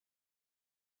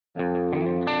Hi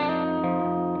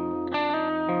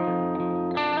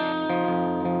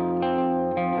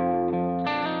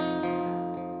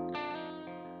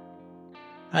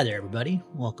there, everybody.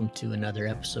 Welcome to another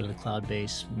episode of the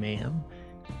Cloudbase Mayhem.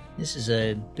 This is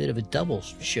a bit of a double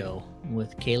show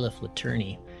with Calef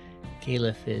Letorney.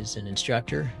 Calef is an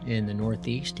instructor in the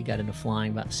Northeast. He got into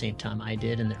flying about the same time I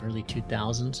did in the early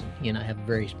 2000s. He and I have a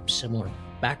very similar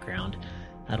background,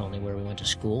 not only where we went to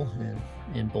school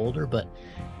in Boulder, but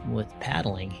with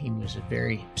paddling. He was a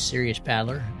very serious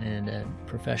paddler and a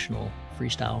professional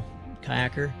freestyle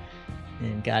kayaker,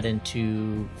 and got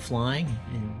into flying,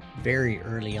 and very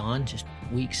early on, just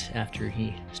weeks after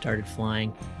he started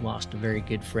flying, lost a very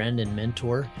good friend and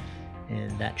mentor,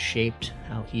 and that shaped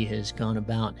how he has gone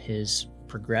about his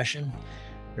progression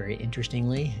very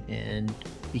interestingly, and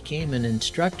became an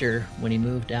instructor when he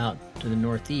moved out to the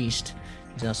Northeast.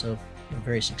 He's also a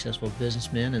very successful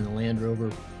businessman in the Land Rover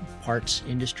parts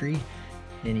industry,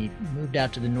 and he moved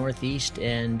out to the Northeast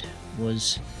and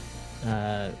was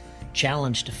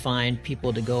challenged to find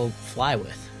people to go fly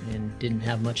with, and didn't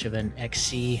have much of an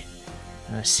XC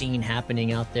scene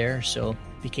happening out there, so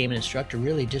became an instructor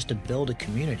really just to build a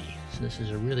community. So this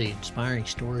is a really inspiring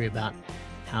story about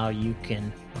how you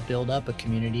can build up a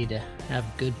community to have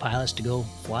good pilots to go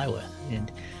fly with. And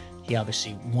he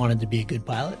obviously wanted to be a good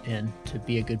pilot, and to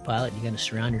be a good pilot you got to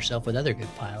surround yourself with other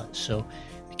good pilots. So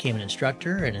became an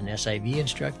instructor and an SIV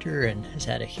instructor, and has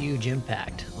had a huge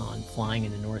impact on flying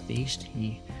in the Northeast.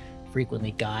 He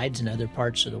frequently guides in other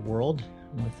parts of the world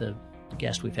with a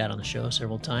guest we've had on the show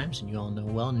several times, and you all know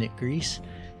well, Nick Grease.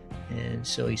 And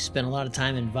so he spent a lot of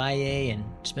time in Valle and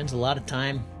spends a lot of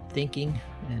time thinking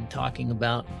and talking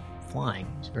about flying.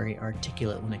 He's very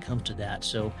articulate when it comes to that.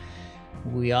 So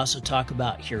we also talk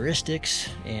about heuristics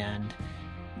and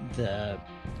the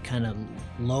kind of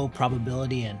low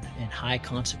probability and high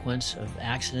consequence of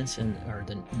accidents, or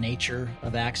the nature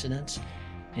of accidents,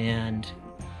 and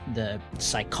the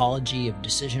psychology of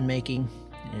decision making.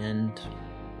 And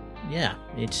yeah,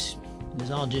 it was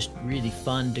all just really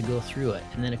fun to go through it.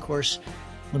 And then of course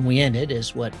when we end it,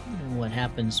 is what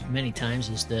happens many times,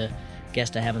 is the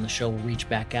guest I have on the show will reach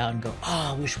back out and go,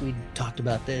 I wish we'd talked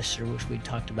about this, or wish we'd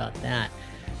talked about that.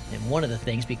 And one of the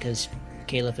things, because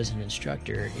Calef is an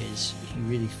instructor, is he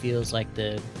really feels like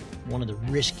one of the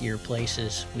riskier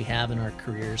places we have in our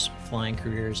careers, flying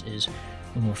careers, is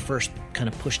when we're first kind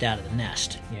of pushed out of the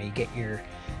nest. You get your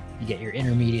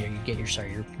intermediate, or you get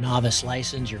your novice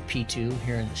license, your P2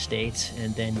 here in the States,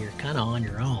 and then you're kind of on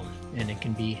your own, and it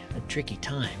can be a tricky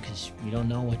time because you don't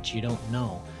know what you don't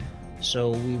know. So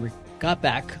we got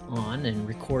back on and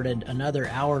recorded another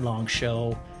hour-long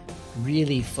show,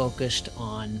 really focused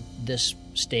on this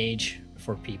stage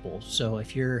for people. So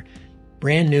if you're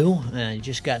brand new, you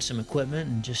just got some equipment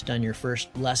and just done your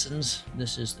first lessons,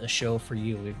 this is a show for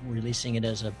you. We're releasing it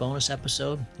as a bonus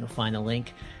episode. You'll find a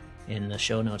link in the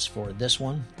show notes for this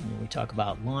one. We talk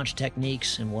about launch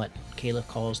techniques and what Calef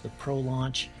calls the pro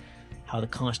launch, how the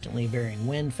constantly varying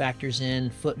wind factors in,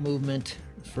 foot movement,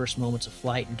 first moments of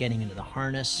flight and getting into the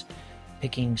harness,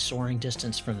 picking soaring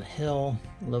distance from the hill,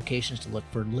 locations to look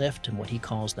for lift, and what he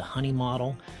calls the honey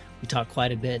model. We talked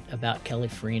quite a bit about Kelly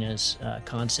Farina's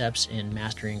concepts in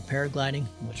mastering paragliding,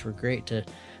 which were great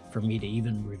for me to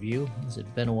even review, as it's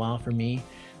been a while for me.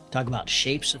 We talk about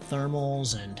shapes of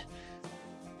thermals, and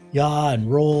yaw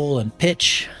and roll and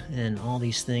pitch, and all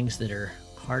these things that are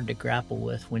hard to grapple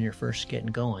with when you're first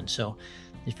getting going. So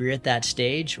if you're at that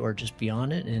stage or just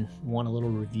beyond it and want a little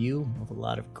review of a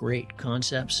lot of great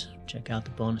concepts, check out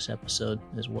the bonus episode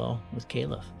as well with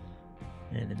Calef.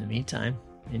 And in the meantime,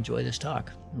 enjoy this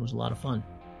talk. It was a lot of fun.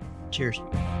 Cheers.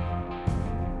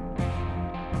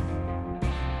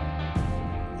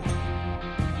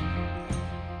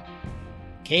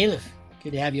 Calef,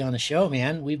 good to have you on the show,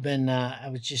 man. We've been, I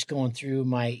was just going through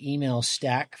my email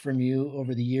stack from you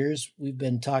over the years. We've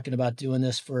been talking about doing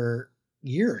this for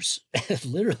years,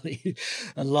 literally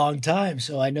a long time.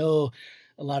 So I know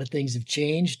a lot of things have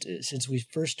changed since we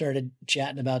first started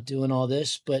chatting about doing all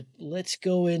this, but let's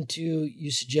go into, you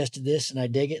suggested this and I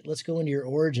dig it. Let's go into your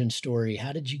origin story.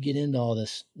 How did you get into all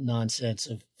this nonsense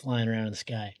of flying around in the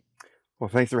sky? Well,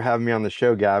 thanks for having me on the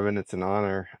show, Gavin. It's an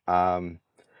honor.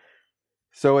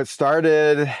 So it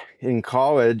started in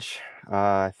college.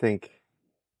 I think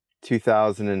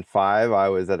 2005, I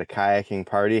was at a kayaking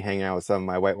party hanging out with some of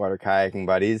my whitewater kayaking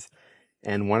buddies.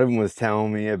 And one of them was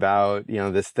telling me about,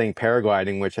 this thing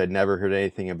paragliding, which I'd never heard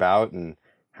anything about, and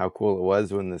how cool it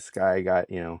was when the sky got,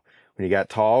 when you got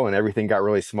tall and everything got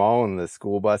really small, and the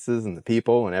school buses and the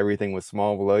people and everything was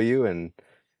small below you. And,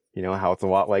 how it's a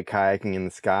lot like kayaking in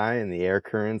the sky, and the air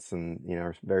currents and,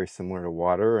 are very similar to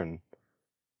water. And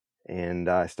And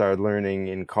I started learning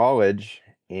in college,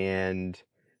 and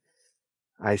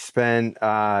I spent,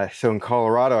 so in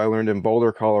Colorado, I learned in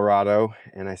Boulder, Colorado,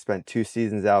 and I spent 2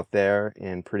 seasons out there,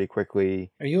 and pretty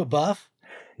quickly, Are you a buff?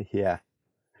 yeah,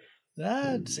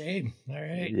 Same. All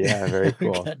right. yeah, very We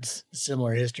cool. got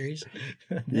similar histories.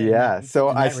 Yeah, so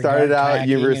In I that started regard, out at kayaking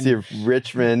University and of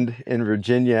Richmond in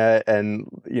Virginia, and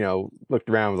looked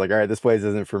around, was like, all right, this place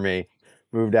isn't for me.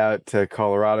 Moved out to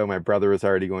Colorado. My brother was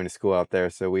already going to school out there,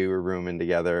 so we were rooming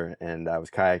together, and I was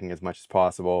kayaking as much as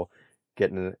possible,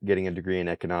 getting a degree in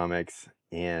economics,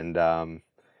 and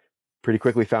pretty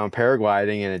quickly found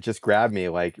paragliding, and it just grabbed me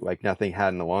like nothing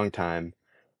had in a long time.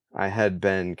 I had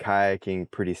been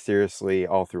kayaking pretty seriously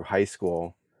all through high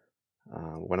school.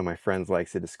 One of my friends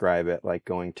likes to describe it like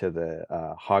going to the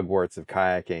Hogwarts of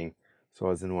kayaking. So I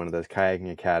was in one of those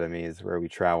kayaking academies where we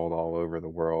traveled all over the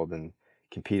world and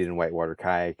competed in whitewater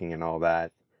kayaking and all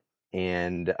that.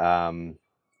 And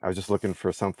I was just looking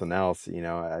for something else.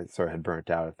 I sort of had burnt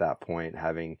out at that point,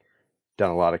 having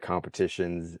done a lot of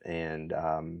competitions and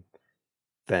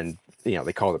then,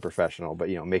 they called it professional, but,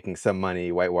 making some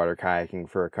money whitewater kayaking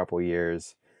for a couple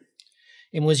years.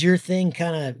 And was your thing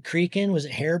kind of creaking? Was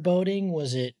it hair boating?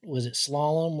 Was it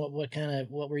slalom?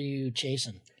 What were you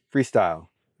chasing? Freestyle.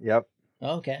 Yep.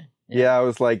 Okay. Yeah, I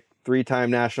was like 3-time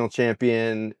national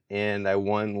champion, and I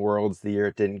won Worlds the year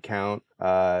it didn't count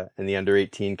in the under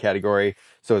 18 category.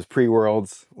 So it was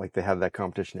pre-Worlds, like they have that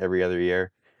competition every other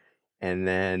year. And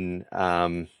then,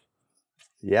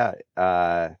 yeah,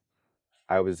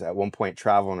 I was at one point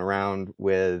traveling around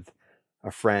with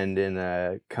a friend in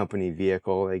a company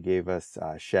vehicle. They gave us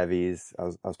Chevys. I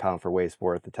was paddling for Wave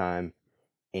Sport at the time,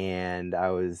 and I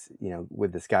was,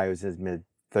 with this guy who was in his mid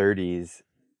 30s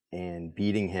and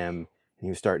beating him. And he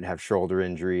was starting to have shoulder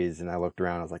injuries, and I looked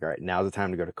around. I was like, all right, now's the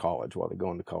time to go to college while they're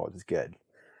going to college is good.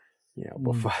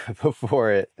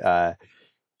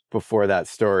 Before that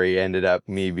story ended up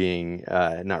me being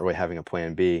not really having a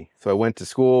plan B. So I went to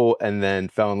school and then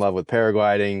fell in love with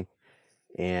paragliding,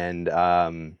 and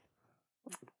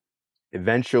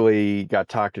eventually got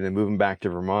talked into moving back to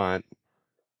Vermont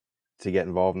to get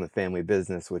involved in the family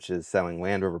business, which is selling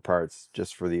Land Rover parts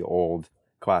just for the old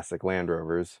classic Land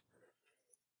Rovers.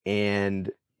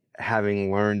 And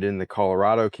having learned in the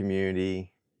Colorado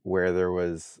community, where there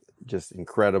was just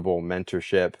incredible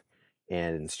mentorship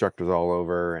and instructors all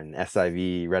over, and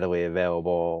SIV readily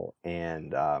available,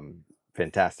 and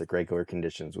fantastic regular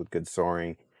conditions with good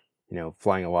soaring,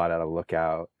 flying a lot out of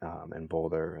Lookout and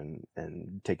Boulder,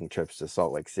 and taking trips to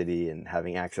Salt Lake City, and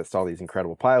having access to all these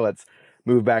incredible pilots,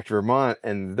 moved back to Vermont,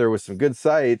 and there was some good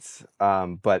sites,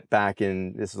 but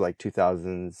this was like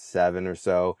 2007 or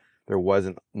so, there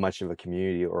wasn't much of a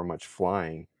community or much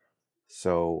flying.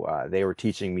 So they were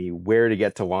teaching me where to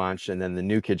get to launch, and then the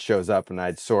new kid shows up and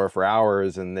I'd soar for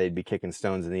hours and they'd be kicking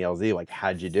stones in the LZ, like,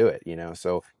 how'd you do it?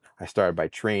 So I started by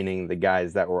training the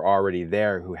guys that were already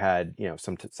there, who had,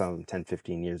 some 10,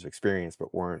 15 years of experience,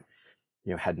 but weren't,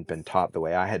 hadn't been taught the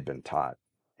way I had been taught.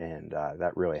 And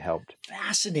that really helped.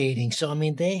 Fascinating. So, I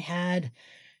mean, they had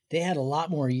a lot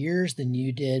more years than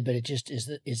you did, but is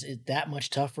it that much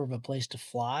tougher of a place to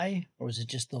fly, or was it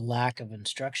just the lack of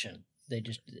instruction?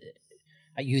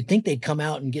 You'd think they'd come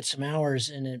out and get some hours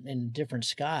in a different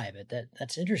sky, but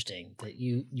that's interesting that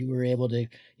you were able to,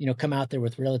 come out there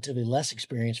with relatively less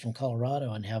experience from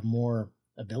Colorado and have more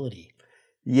ability.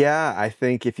 Yeah, I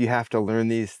think if you have to learn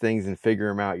these things and figure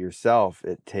them out yourself,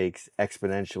 it takes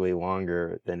exponentially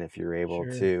longer than if you're able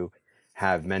Sure. to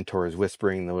have mentors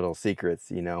whispering the little secrets.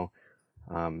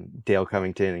 Dale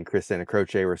Covington and Chris Santa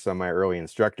Croce were some of my early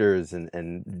instructors,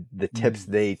 and the tips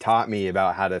they taught me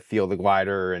about how to feel the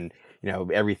glider, and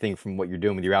everything from what you're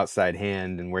doing with your outside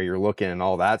hand and where you're looking and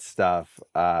all that stuff.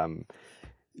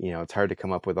 It's hard to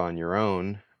come up with on your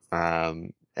own.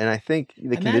 And I think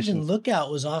the I imagine conditions. Lookout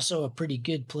was also a pretty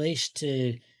good place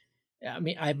to. I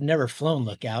mean, I've never flown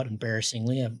Lookout,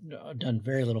 embarrassingly. I've done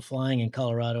very little flying in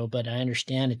Colorado, but I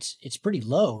understand it's pretty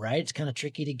low, right? It's kind of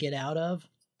tricky to get out of.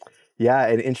 Yeah,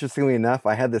 and interestingly enough,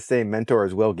 I had the same mentor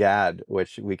as Will Gadd,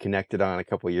 which we connected on a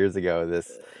couple years ago.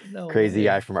 This No crazy way.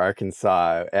 guy from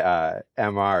Arkansas,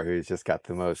 MR, who's just got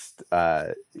the most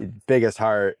biggest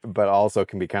heart, but also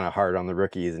can be kind of hard on the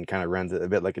rookies and kind of runs it a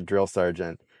bit like a drill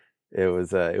sergeant. It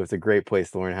was a great place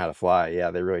to learn how to fly.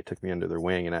 Yeah, they really took me under their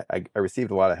wing, and I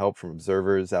received a lot of help from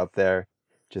observers out there.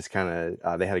 Just kind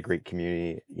of they had a great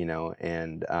community,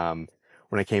 and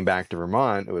when I came back to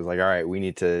Vermont, it was like, all right, we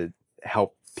need to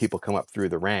help people come up through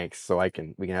the ranks so we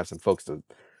can have some folks to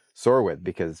soar with,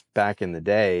 because back in the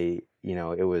day,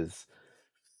 it was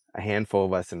a handful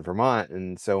of us in Vermont,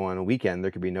 and so on a weekend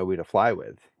there could be nobody to fly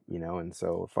with, and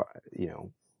so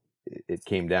if it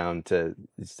came down to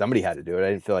somebody had to do it.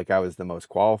 I didn't feel like I was the most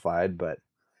qualified, but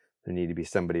there needed to be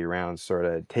somebody around sort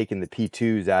of taking the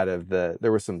P2s out of there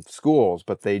were some schools,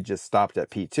 but they just stopped at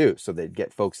P2. So they'd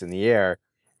get folks in the air,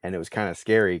 and it was kind of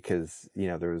scary because,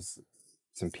 there was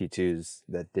some P2s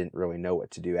that didn't really know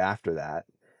what to do after that.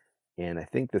 And I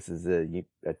think this is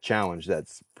a challenge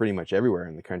that's pretty much everywhere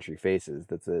in the country faces.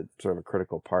 That's a sort of a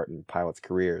critical part in pilots'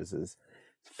 careers, is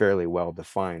fairly well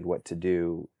defined what to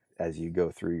do as you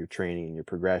go through your training and your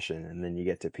progression. And then you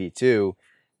get to P2,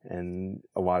 and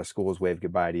a lot of schools wave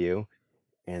goodbye to you.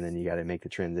 And then you got to make the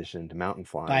transition to mountain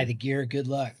flying. Buy the gear. Good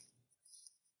luck.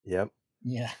 Yep.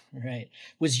 Yeah, right.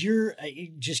 Was your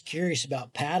just curious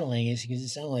about paddling? Is because it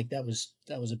sounded like that was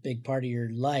a big part of your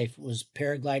life. Was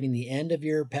paragliding the end of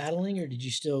your paddling, or did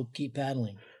you still keep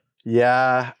paddling?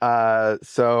 Yeah.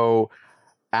 So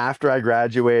after I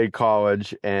graduated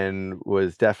college and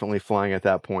was definitely flying at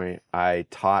that point, I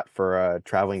taught for a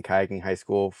traveling kayaking high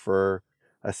school for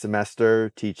a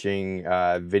semester, teaching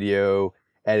video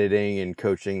editing and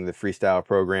coaching the freestyle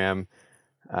program.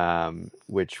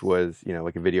 Which was,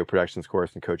 like a video productions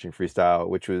course and coaching freestyle,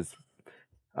 which was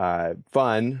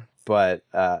fun. But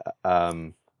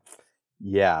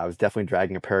yeah, I was definitely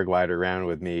dragging a paraglider around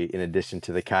with me in addition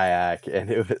to the kayak.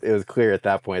 And it was clear at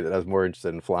that point that I was more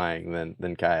interested in flying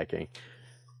than kayaking.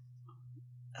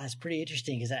 That's pretty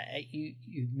interesting because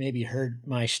you maybe heard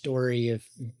my story of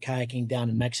kayaking down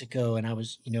in Mexico, and I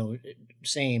was,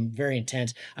 same, very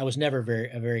intense. I was never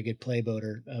a very good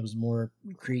playboater. I was more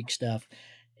creek stuff.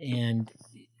 And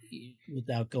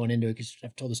without going into it, because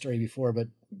I've told the story before, but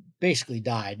basically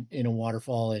died in a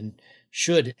waterfall and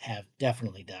should have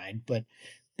definitely died, but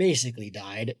basically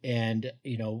died. And,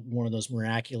 one of those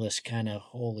miraculous kind of,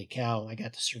 holy cow, I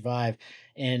got to survive.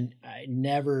 And I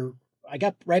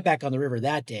got right back on the river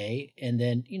that day. And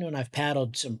then, and I've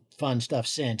paddled some fun stuff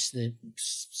since, the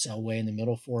Selway and the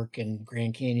Middle Fork and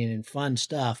Grand Canyon and fun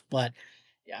stuff, but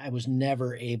I was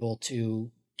never able to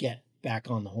get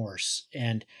back on the horse.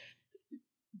 And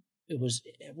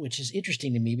which is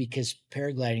interesting to me because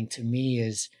paragliding to me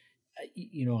is,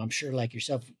 I'm sure like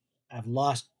yourself, I've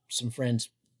lost some friends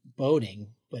boating,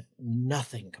 but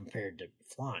nothing compared to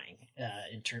flying,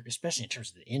 especially in terms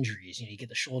of the injuries. You get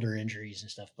the shoulder injuries and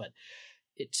stuff, but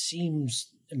it seems,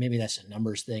 maybe that's a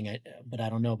numbers thing, but I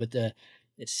don't know. But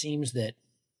it seems that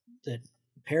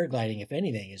paragliding, if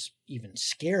anything, is even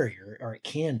scarier, or it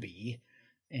can be.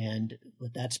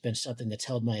 But that's been something that's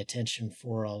held my attention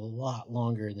for a lot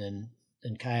longer than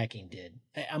kayaking did.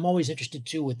 I'm always interested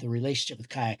too with the relationship with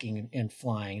kayaking and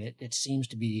flying. It seems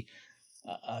to be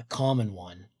a common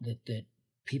one that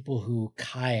people who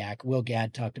kayak, Will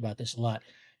Gadd talked about this a lot.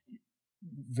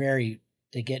 They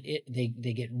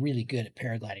get really good at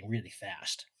paragliding really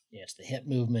fast. It's the hip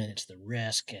movement, it's the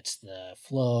risk, it's the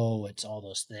flow, it's all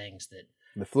those things that.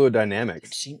 The fluid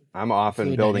dynamics. I'm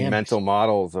often building mental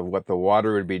models of what the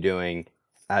water would be doing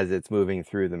as it's moving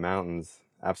through the mountains.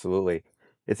 Absolutely.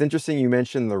 It's interesting you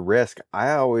mentioned the risk.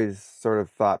 I always sort of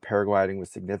thought paragliding was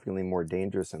significantly more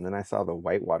dangerous. And then I saw the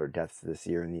whitewater deaths this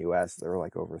year in the US. There were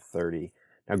like over 30.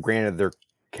 Now, granted, they're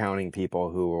counting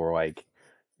people who were like,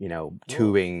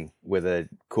 tubing with a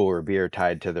cooler beer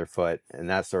tied to their foot and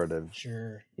that sort of,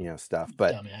 stuff.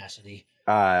 But dumbassity.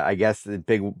 I guess the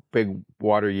big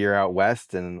water year out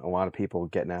west, and a lot of people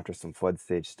getting after some flood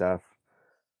stage stuff.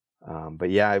 But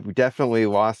yeah, we definitely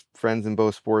lost friends in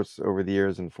both sports over the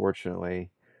years, unfortunately.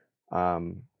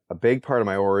 A big part of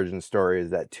my origin story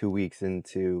is that 2 weeks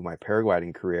into my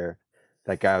paragliding career,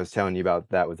 that guy I was telling you about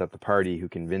that was at the party who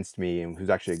convinced me, and who's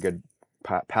actually a good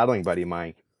paddling buddy of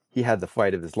mine. He had the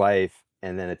fight of his life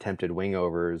and then attempted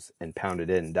wingovers and pounded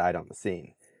in and died on the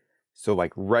scene. So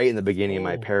like right in the beginning of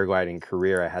my paragliding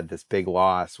career, I had this big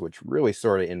loss, which really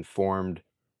sort of informed,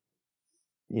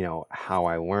 how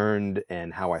I learned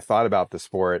and how I thought about the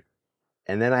sport.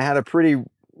 And then I had a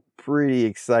pretty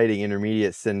exciting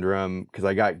intermediate syndrome because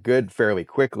I got good fairly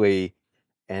quickly.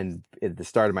 And at the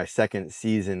start of my second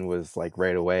season was like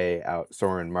right away out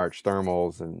soaring March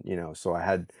thermals. And, so I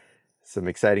had some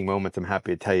exciting moments I'm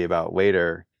happy to tell you about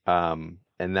later. And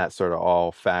that sort of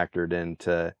all factored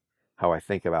into how I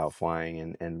think about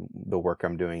flying and the work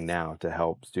I'm doing now to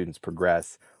help students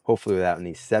progress, hopefully without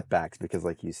any setbacks. Because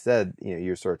like you said,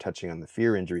 you're sort of touching on the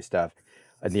fear injury stuff.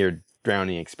 A near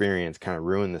drowning experience kind of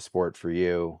ruined the sport for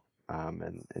you,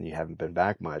 and you haven't been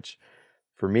back much.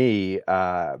 For me,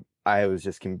 I was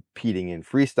just competing in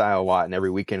freestyle a lot, and every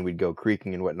weekend we'd go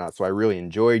creeking and whatnot. So I really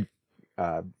enjoyed,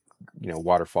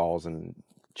 waterfalls and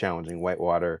challenging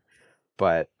whitewater.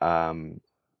 But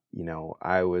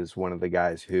I was one of the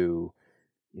guys who,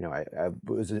 I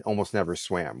was almost never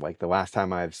swam. Like the last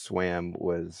time I've swam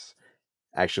was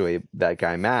actually, that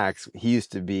guy Max, he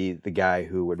used to be the guy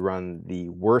who would run the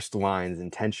worst lines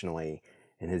intentionally,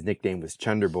 and his nickname was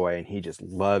Chunder Boy, and he just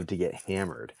loved to get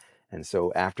hammered. And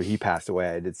so after he passed away,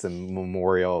 I did some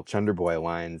memorial Chunder Boy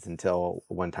lines until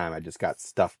one time I just got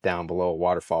stuffed down below a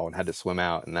waterfall and had to swim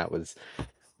out, and that was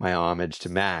my homage to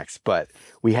Max. But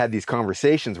we had these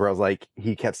conversations where I was like,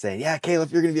 he kept saying, yeah,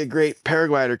 Caleb, you're going to be a great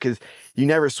paraglider because you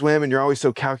never swim and you're always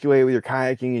so calculated with your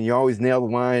kayaking and you always nail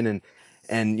the line.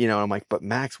 And, you know, I'm like, but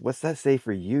Max, what's that say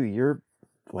for you? You're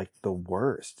like the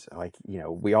worst. Like, you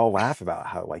know, we all laugh about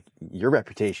how like your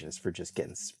reputation is for just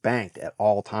getting spanked at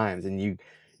all times. And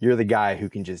you're the guy who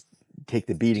can just take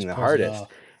the beating the hardest.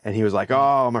 And he was like,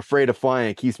 oh, I'm afraid of flying.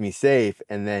 It keeps me safe.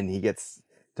 And then he gets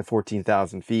to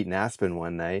 14,000 feet in Aspen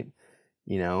one night,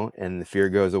 you know, and the fear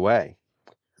goes away.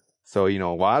 So, you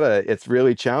know, it's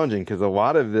really challenging because a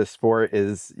lot of this sport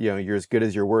is, you know, you're as good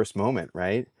as your worst moment,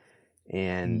 right?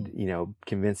 And, you know,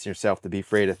 convincing yourself to be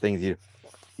afraid of things you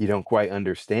don't quite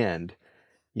understand,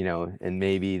 you know, and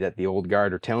maybe that the old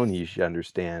guard are telling you should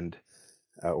understand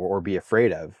or be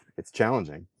afraid of. It's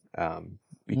challenging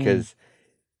because,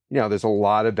 you know, there's a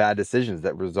lot of bad decisions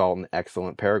that result in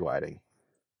excellent paragliding.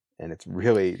 And it's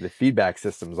really, the feedback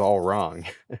system's all wrong.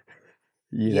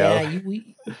 you know?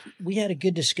 We had a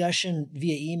good discussion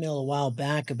via email a while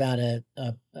back about a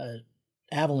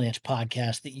Avalanche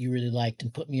podcast that you really liked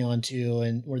and put me onto,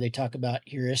 and where they talk about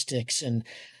heuristics and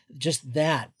just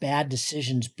that bad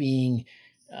decisions being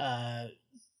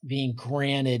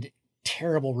granted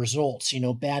terrible results, you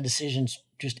know, bad decisions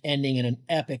just ending in an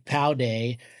epic POW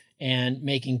day, and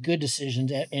making good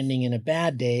decisions ending in a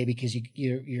bad day because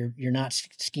you're not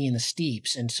skiing the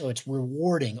steeps. And so it's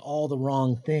rewarding all the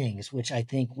wrong things, which I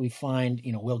think we find,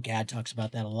 you know, Will Gadd talks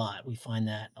about that a lot. We find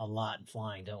that a lot in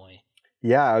flying, don't we?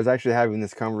 Yeah, I was actually having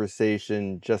this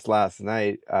conversation just last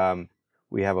night.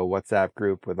 We have a WhatsApp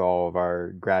group with all of our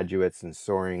graduates and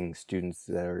soaring students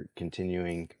that are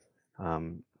continuing,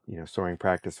 you know, soaring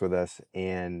practice with us.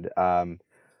 And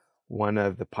one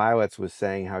of the pilots was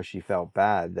saying how she felt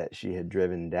bad that she had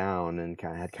driven down and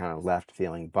had left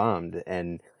feeling bummed.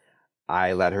 And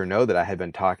I let her know that I had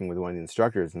been talking with one of the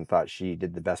instructors and thought she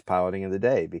did the best piloting of the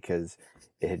day because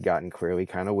it had gotten clearly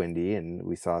kind of windy and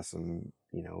we saw some,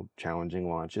 you know, challenging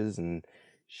launches, and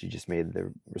she just made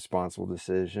the responsible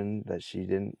decision that she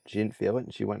didn't feel it,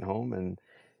 and she went home. And,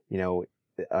 you know,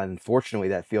 unfortunately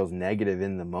that feels negative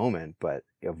in the moment, but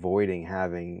avoiding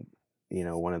having, you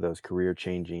know, one of those career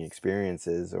changing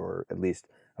experiences, or at least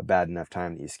a bad enough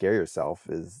time that you scare yourself,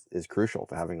 is crucial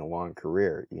to having a long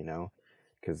career, you know,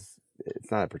 because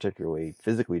it's not a particularly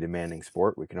physically demanding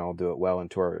sport. We can all do it well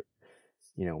into our,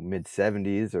 you know, mid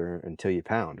 70s or until you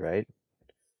pound, right?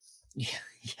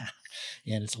 Yeah.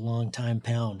 And it's a long time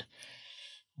pound,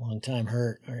 long time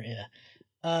hurt. Or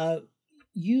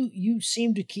you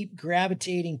seem to keep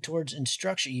gravitating towards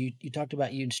instruction. You talked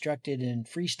about you instructed in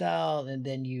freestyle, and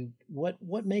then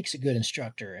what makes a good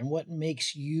instructor, and what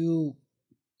makes you,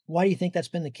 why do you think that's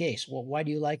been the case? Well, why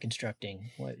do you like instructing?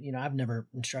 Well, you know, I've never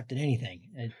instructed anything.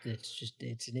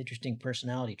 It's an interesting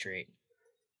personality trait.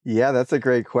 Yeah, that's a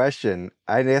great question.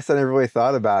 I guess I never really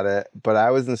thought about it, but I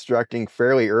was instructing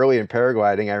fairly early in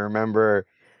paragliding. I remember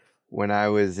when I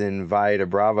was in Valle de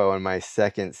Bravo in my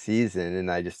second season,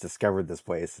 and I just discovered this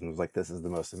place and was like, this is the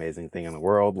most amazing thing in the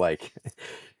world. Like,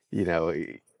 you know,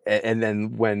 and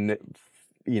then when,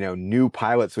 you know, new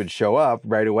pilots would show up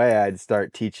right away, I'd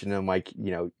start teaching them, like, you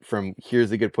know, from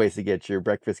here's a good place to get your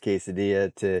breakfast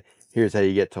quesadilla to here's how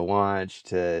you get to launch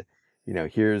to, you know,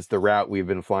 here's the route we've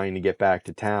been flying to get back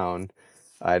to town.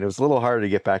 And it was a little harder to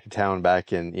get back to town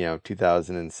back in, you know,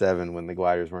 2007 when the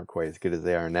gliders weren't quite as good as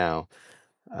they are now.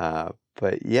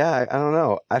 But yeah, I don't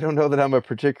know. I don't know that I'm a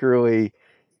particularly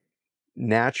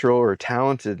natural or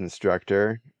talented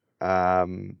instructor. A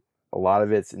lot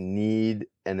of it's need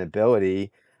and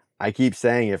ability. I keep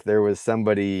saying if there was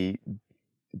somebody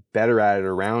better at it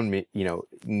around me, you know,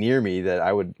 near me, that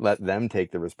I would let them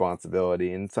take the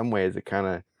responsibility. In some ways,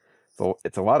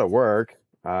 it's a lot of work.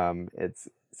 It's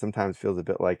sometimes feels a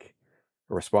bit like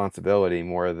a responsibility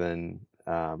more than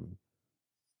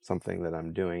something that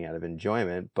I'm doing out of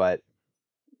enjoyment. But,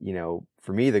 you know,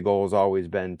 for me, the goal has always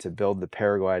been to build the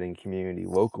paragliding community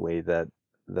locally that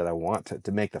I want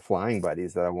to make the flying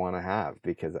buddies that I want to have,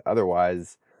 because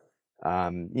otherwise,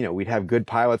 you know, we'd have good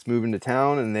pilots move into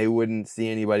town and they wouldn't see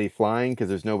anybody flying because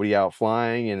there's nobody out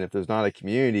flying. And if there's not a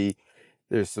community,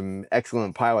 there's some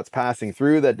excellent pilots passing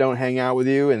through that don't hang out with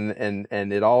you, and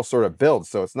it all sort of builds.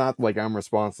 So it's not like I'm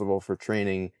responsible for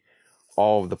training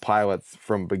all of the pilots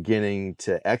from beginning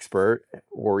to expert,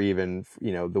 or even,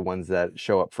 you know, the ones that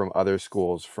show up from other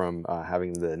schools from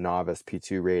having the novice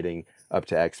P2 rating up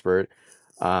to expert.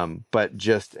 But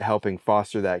just helping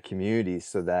foster that community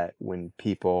so that when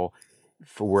people,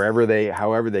 for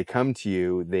however they come to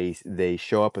you, they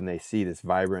show up and they see this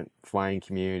vibrant flying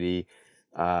community,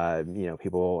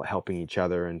 people helping each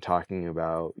other and talking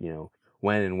about,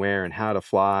 when and where and how to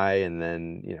fly. And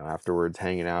then, afterwards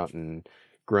hanging out and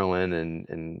grilling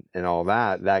and all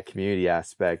that community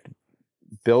aspect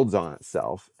builds on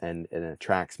itself and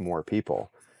attracts more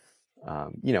people.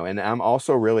 And I'm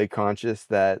also really conscious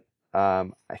that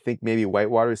I think maybe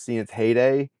whitewater's seen its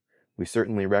heyday. We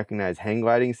certainly recognize hang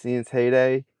gliding seeing its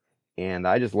heyday, and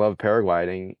I just love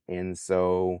paragliding. And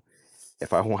so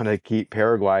if I want to keep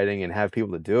paragliding and have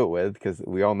people to do it with, because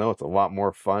we all know it's a lot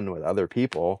more fun with other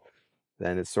people,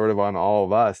 then it's sort of on all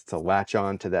of us to latch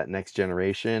on to that next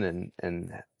generation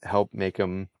and help make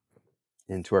them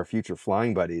into our future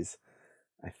flying buddies.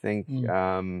 I think,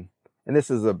 and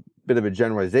this is a bit of a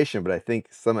generalization, but I think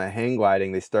some of hang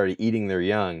gliding, they started eating their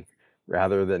young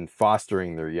rather than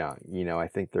fostering their young. I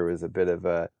think there was a bit of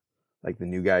like the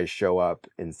new guys show up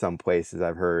in some places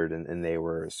I've heard, and they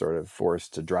were sort of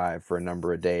forced to drive for a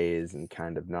number of days and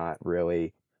kind of not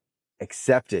really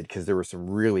accepted, because there were some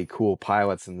really cool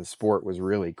pilots and the sport was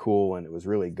really cool and it was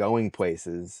really going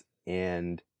places,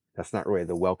 and that's not really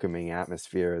the welcoming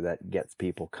atmosphere that gets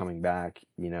people coming back,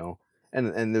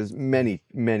 and there's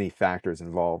many factors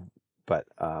involved, but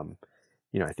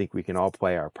I think we can all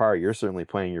play our part. You're certainly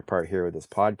playing your part here with this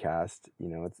podcast.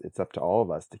 It's up to all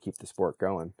of us to keep the sport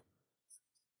going.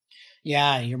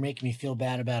 Yeah, you're making me feel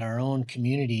bad about our own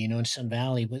community. In Sun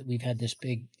Valley, we've had this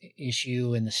big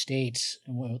issue in the States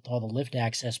with all the lift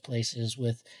access places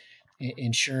with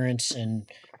insurance and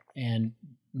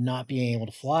not being able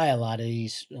to fly a lot of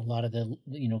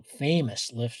the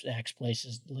famous lift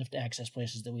access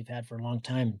places that we've had for a long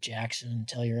time, Jackson,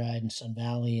 Telluride, and Sun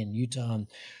Valley, and Utah, and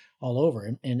all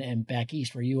over, and back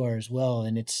east where you are as well.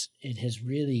 And it has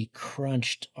really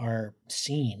crunched our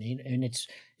scene, and it's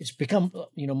become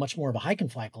much more of a hike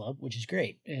and fly club, which is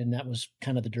great, and that was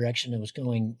kind of the direction it was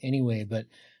going anyway. But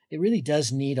it really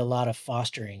does need a lot of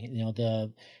fostering.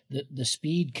 The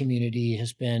speed community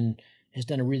has done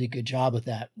a really good job with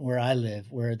that where I live,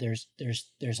 where there's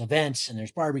events and there's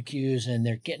barbecues and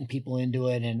they're getting people into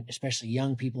it, and especially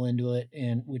young people into it,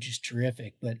 and which is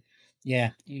terrific. But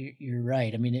yeah, you're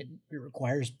right. I mean, it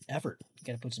requires effort. You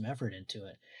got to put some effort into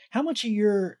it. How much of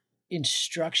your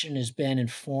instruction has been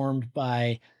informed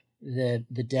by the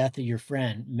death of your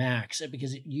friend Max?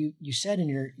 Because you said in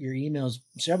your emails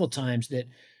several times that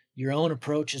your own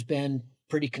approach has been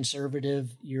pretty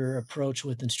conservative. Your approach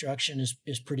with instruction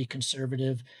is pretty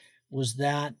conservative. Was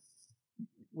that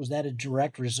a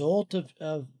direct result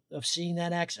of seeing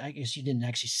that accident? I guess you didn't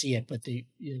actually see it, but it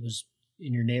was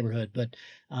in your neighborhood. But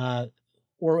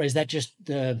or is that just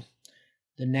the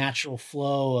natural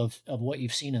flow of what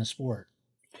you've seen in the sport?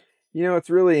 It's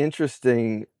really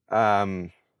interesting.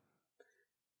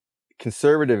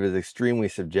 Conservative is extremely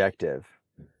subjective.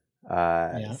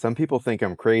 Some people think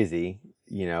I'm crazy,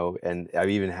 and I've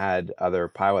even had other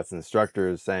pilots and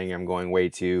instructors saying I'm going way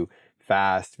too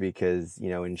fast because,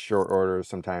 in short order,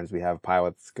 sometimes we have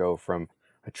pilots go from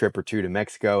a trip or two to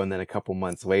Mexico, and then a couple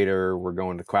months later, we're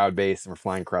going to Cloudbase and we're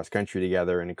flying cross country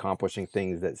together and accomplishing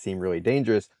things that seem really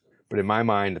dangerous. But in my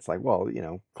mind, it's like, well,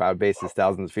 Cloudbase is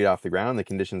thousands of feet off the ground. The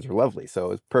conditions are lovely,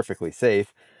 so it's perfectly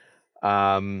safe.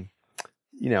 All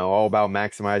about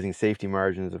maximizing safety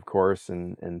margins, of course,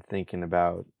 and thinking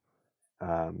about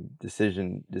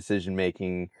decision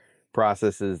making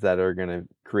processes that are going to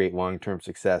create long-term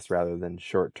success rather than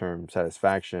short-term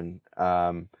satisfaction.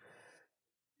 A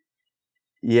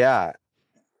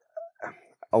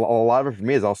lot of it for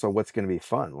me is also what's going to be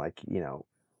fun. Like,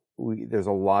 there's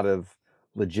a lot of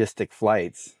logistic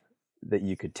flights that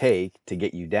you could take to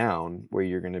get you down where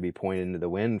you're going to be pointed into the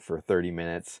wind for 30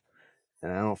 minutes.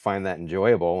 And I don't find that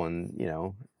enjoyable. And,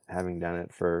 having done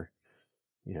it for,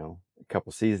 a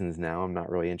couple seasons now, I'm not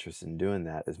really interested in doing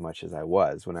that as much as I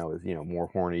was when I was, more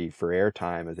horny for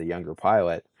airtime as a younger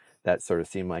pilot. That sort of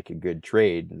seemed like a good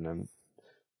trade. And I'm,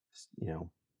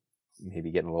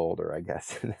 maybe getting a little older, I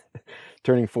guess.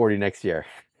 Turning 40 next year.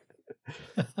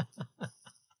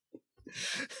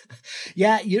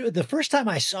 Yeah, the first time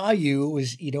I saw you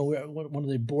was, one of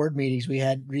the board meetings we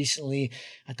had recently.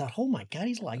 I thought, oh my God,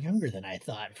 he's a lot younger than I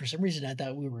thought. For some reason, I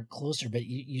thought we were closer, but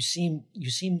you seem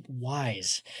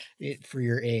wise for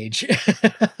your age.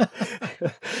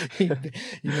 You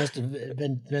must have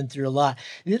been through a lot.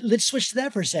 Let's switch to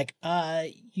that for a sec.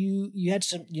 You had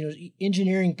some,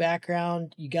 engineering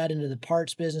background. You got into the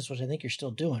parts business, which I think you're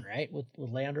still doing, right? With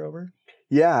Land Rover.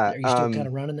 Yeah. Are you still kind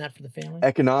of running that for the family?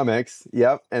 Economics.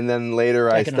 Yep. And then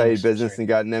later I studied business and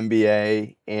got an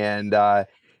MBA. And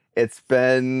It's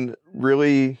been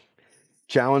really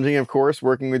challenging, of course,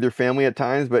 working with your family at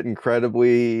times, but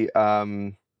incredibly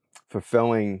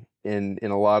fulfilling in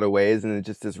a lot of ways. And it's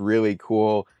just this really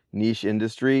cool niche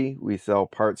industry. We sell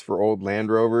parts for old Land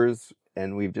Rovers,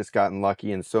 and we've just gotten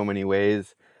lucky in so many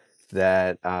ways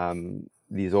that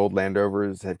these old Land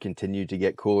Rovers have continued to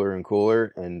get cooler and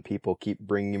cooler, and people keep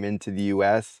bringing them into the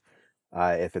U.S.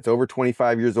 If it's over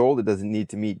 25 years old, it doesn't need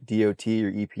to meet DOT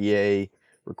or EPA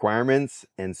requirements.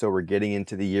 And so we're getting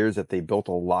into the years that they built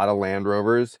a lot of Land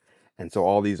Rovers. And so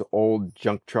all these old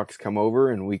junk trucks come over,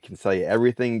 and we can sell you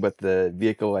everything but the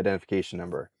vehicle identification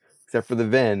number, except for the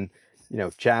VIN,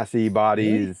 chassis, Really?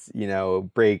 bodies,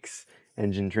 brakes,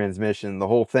 engine, transmission, the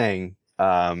whole thing.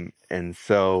 And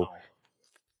so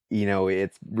Wow.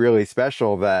 it's really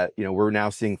special that, we're now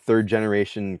seeing third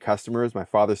generation customers. My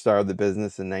father started the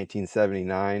business in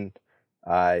 1979.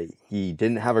 He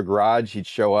didn't have a garage. He'd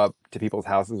show up to people's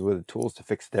houses with tools to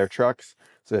fix their trucks.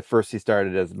 So at first he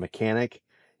started as a mechanic,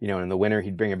 and in the winter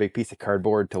he'd bring a big piece of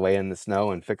cardboard to lay in the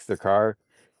snow and fix their car.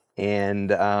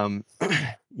 And,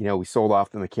 we sold off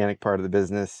the mechanic part of the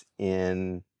business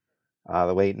in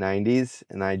the late 90s,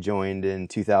 and I joined in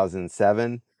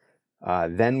 2007.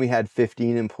 Then we had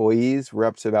 15 employees. We're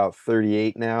up to about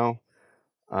 38 now.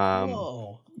 Um,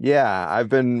 Whoa. yeah, I've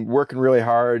been working really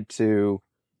hard to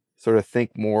sort of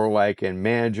think more like a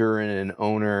manager and an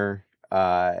owner,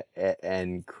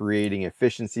 and creating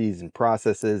efficiencies and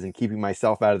processes and keeping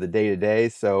myself out of the day to day.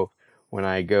 So when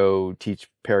I go teach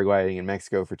paragliding in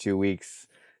Mexico for 2 weeks,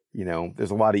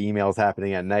 there's a lot of emails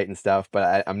happening at night and stuff,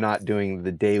 but I'm not doing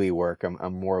the daily work.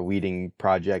 I'm more leading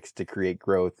projects to create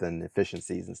growth and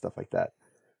efficiencies and stuff like that.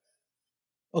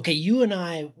 Okay, you and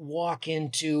I walk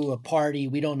into a party,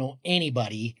 we don't know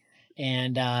anybody,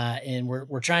 and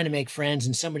we're trying to make friends,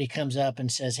 and somebody comes up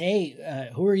and says, "Hey,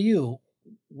 who are you?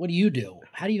 What do you do?"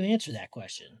 How do you answer that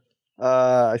question?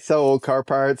 I sell old car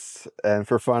parts, and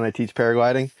for fun, I teach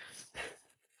paragliding.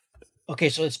 Okay,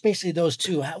 so it's basically those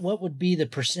two. What would be the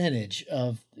percentage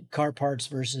of car parts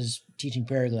versus teaching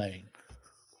paragliding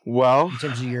Well,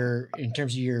 in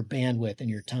terms of your bandwidth and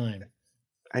your time?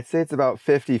 I'd say it's about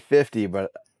 50-50, but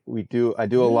I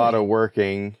do a lot of Really?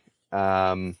 working.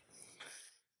 Um,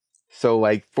 so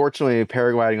like fortunately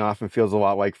paragliding often feels a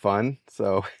lot like fun.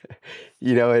 So,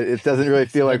 it doesn't really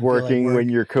So feel it like doesn't feel like working when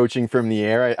work. you're coaching from the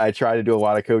air. I try to do a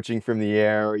lot of coaching from the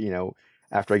air.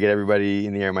 After I get everybody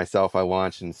in the air myself, I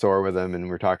launch and soar with them, and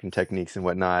we're talking techniques and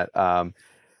whatnot.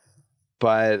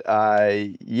 But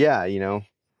yeah,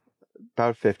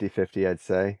 about 50-50, I'd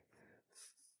say.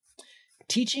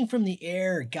 Teaching from the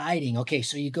air, guiding. Okay,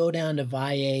 so you go down to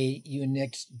VIA. You and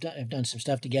Nick have done some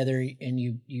stuff together, and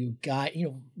you got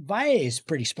VIA is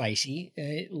pretty spicy.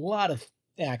 A lot of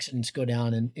accidents go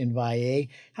down in VIA.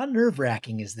 How nerve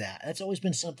wracking is that? That's always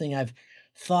been something I've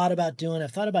thought about doing.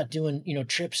 I've thought about doing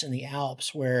trips in the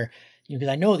Alps where because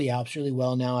I know the Alps really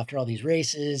well now after all these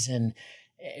races, and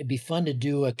it'd be fun to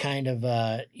do a kind of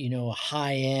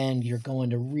high end. You're going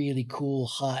to really cool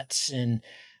huts and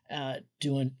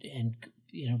doing and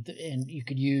and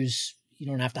you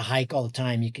don't have to hike all the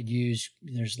time. You could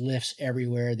there's lifts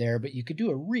everywhere there, but you could do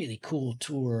a really cool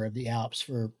tour of the Alps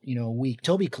for, a week.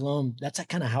 Toby Cologne, that's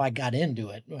kind of how I got into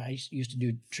it. I used to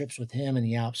do trips with him in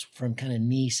the Alps from kind of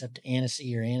Nice up to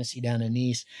Annecy or Annecy down to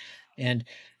Nice. And,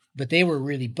 but they were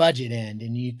really budget end,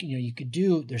 and you could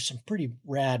there's some pretty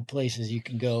rad places you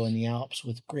can go in the Alps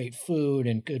with great food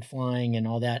and good flying and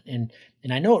all that. And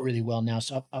I know it really well now.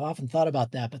 So I've often thought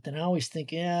about that, but then I always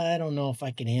think, yeah, I don't know if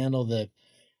I can handle the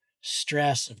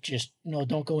stress of just, no,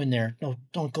 don't go in there. No,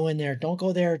 don't go in there. Don't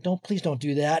go there. Please don't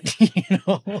do that.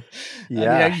 I mean,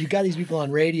 Yeah. you got these people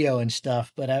on radio and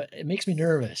stuff, but it makes me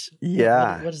nervous.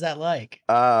 Yeah. What is that like?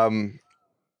 Um,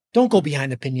 Don't go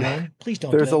behind the pinon. Please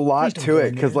don't do there's a it. Please lot don't to go it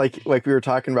in because there. like we were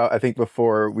talking about, I think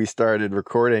before we started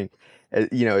recording,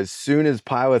 as soon as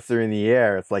pilots are in the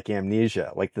air, it's like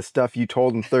amnesia. Like the stuff you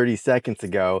told them 30 seconds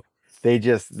ago,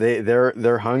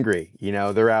 they're hungry,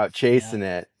 they're out Yeah. chasing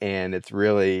it. And it's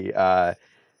really,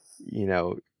 you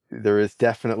know, there is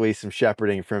definitely some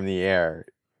shepherding from the air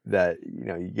that,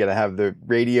 you got to have the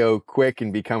radio quick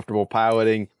and be comfortable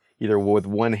piloting either with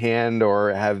one hand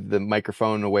or have the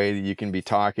microphone in a way that you can be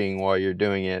talking while you're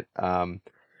doing it.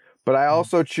 But I Mm.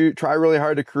 also try really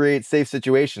hard to create safe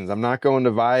situations. I'm not going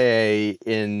to VIA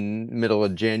in middle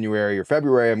of January or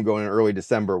February. I'm going in early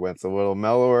December when it's a little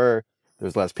mellower.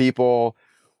 There's less people.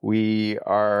 We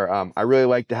are, I really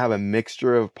like to have a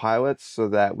mixture of pilots so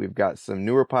that we've got some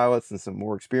newer pilots and some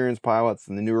more experienced pilots,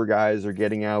 and the newer guys are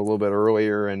getting out a little bit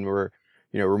earlier, and we're,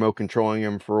 remote controlling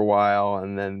them for a while,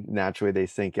 and then naturally they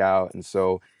sink out. And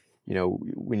so,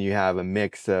 when you have a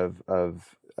mix of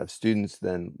of students.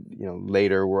 Then,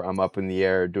 later where I'm up in the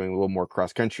air doing a little more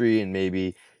cross country and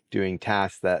maybe doing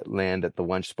tasks that land at the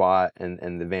lunch spot,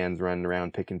 and the van's running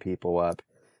around picking people up.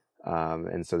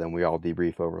 And so then we all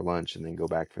debrief over lunch and then go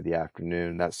back for the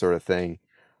afternoon, that sort of thing.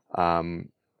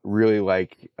 Really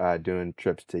like doing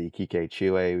trips to Iquique,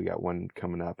 Chile. We got one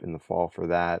coming up in the fall for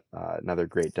that. Another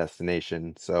great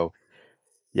destination. So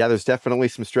yeah, there's definitely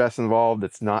some stress involved.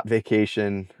 It's not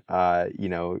vacation.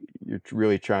 You're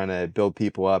really trying to build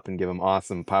people up and give them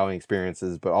awesome piloting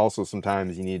experiences, but also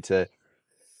sometimes you need to,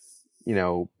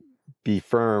 be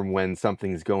firm when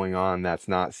something's going on that's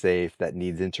not safe, that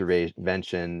needs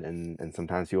intervention, and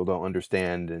sometimes people don't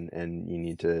understand, and you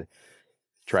need to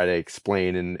try to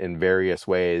explain in various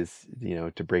ways,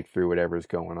 to break through whatever's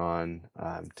going on,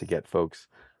 to get folks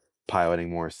piloting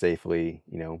more safely,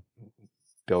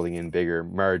 building in bigger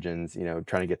margins,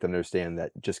 trying to get them to understand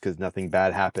that just because nothing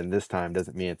bad happened this time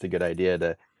doesn't mean it's a good idea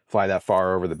to fly that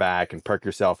far over the back and park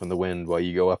yourself in the wind while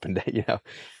you go up and down.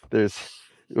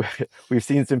 We've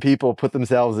seen some people put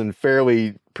themselves in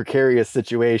fairly precarious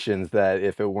situations that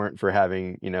if it weren't for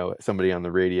having, somebody on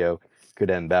the radio could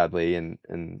end badly. And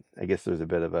I guess there's a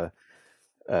bit of an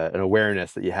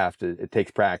awareness that it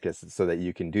takes practice so that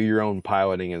you can do your own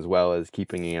piloting as well as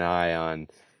keeping an eye on,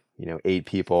 8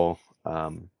 people.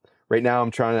 Right now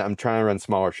I'm trying to run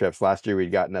smaller trips. Last year we'd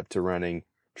gotten up to running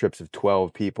trips of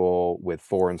 12 people with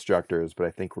 4 instructors, but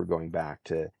I think we're going back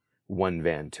to 1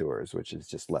 van tours, which is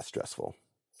just less stressful.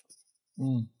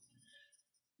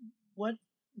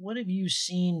 What have you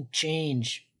seen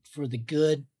change for the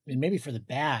good and maybe for the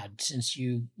bad since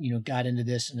you got into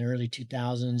this in the early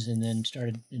 2000s and then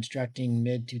started instructing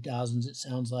mid 2000s, it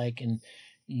sounds like, and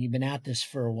you've been at this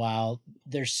for a while?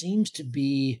 There seems to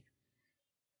be,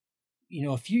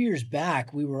 a few years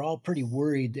back, we were all pretty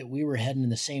worried that we were heading in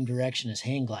the same direction as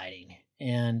hang gliding,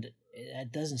 and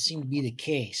that doesn't seem to be the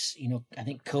case. I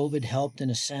think COVID helped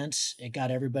in a sense. It got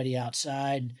everybody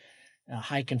outside.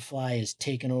 Hike and fly has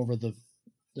taken over the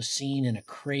scene in a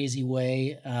crazy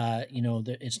way.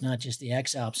 It's not just the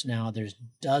X Alps now. There's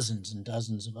dozens and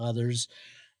dozens of others,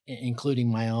 including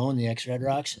my own, the X Red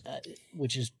Rocks,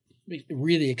 which is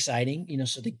really exciting.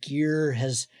 So the gear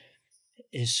has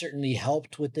certainly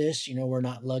helped with this. We're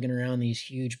not lugging around these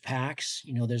huge packs.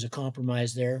 There's a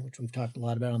compromise there, which we've talked a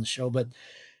lot about on the show. But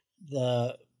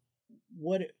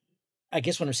what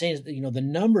I'm saying is, the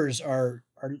numbers are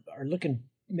looking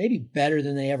maybe better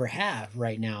than they ever have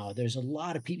right now. There's a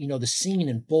lot of people, the scene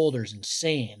in Boulder is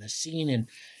insane. The scene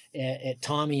at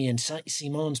Tommy and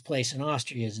Simone's place in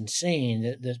Austria is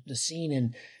insane. The scene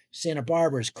in Santa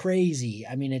Barbara is crazy.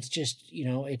 I mean, it's just,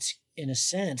 it's, in a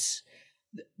sense,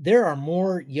 there are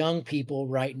more young people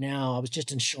right now. I was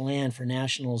just in Chelan for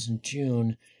nationals in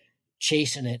June,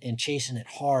 chasing it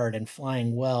hard and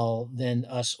flying well than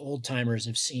us old timers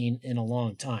have seen in a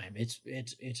long time. It's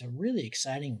a really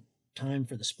exciting time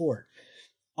for the sport.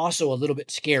 Also a little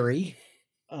bit scary,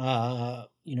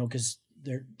 because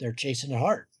they're chasing it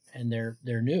hard and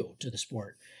they're new to the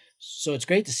sport. So it's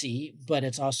great to see, but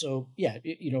it's also,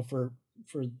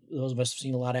 for those of us who've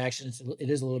seen a lot of accidents, it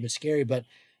is a little bit scary. But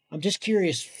I'm just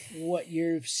curious what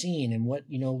you've seen and what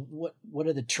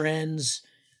are the trends?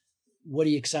 What are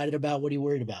you excited about? What are you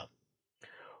worried about?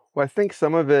 Well, I think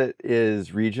some of it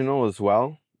is regional as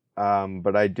well.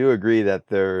 But I do agree that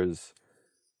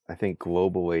I think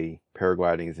globally,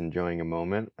 paragliding is enjoying a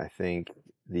moment. I think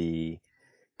the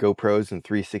GoPros and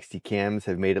 360 cams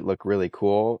have made it look really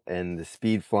cool, and the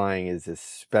speed flying is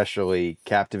especially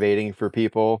captivating for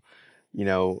people.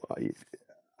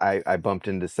 I bumped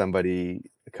into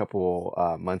somebody a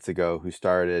couple months ago who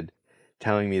started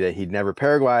telling me that he'd never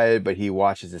paraglided, but he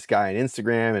watches this guy on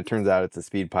Instagram, and it turns out it's a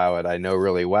speed pilot I know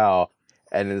really well.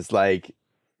 And it's like,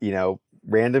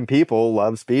 random people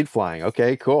love speed flying.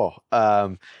 Okay, cool.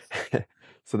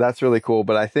 So that's really cool.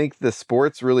 But I think the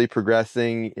sport's really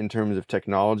progressing in terms of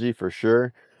technology for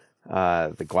sure.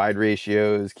 The glide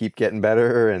ratios keep getting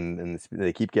better, and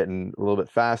they keep getting a little bit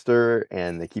faster,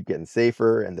 and they keep getting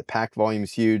safer, and the pack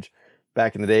volume's huge.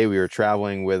 Back in the day, we were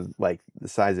traveling with like the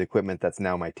size of equipment that's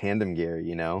now my tandem gear,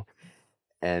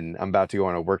 and I'm about to go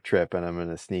on a work trip, and I'm going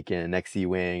to sneak in an XC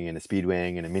wing and a speed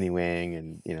wing and a mini wing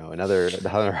and, another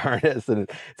harness. And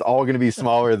it's all going to be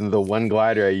smaller than the one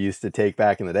glider I used to take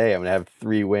back in the day. I'm going to have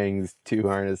 3 wings, 2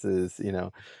 harnesses,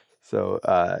 so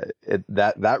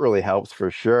that really helps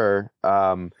for sure.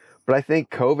 But I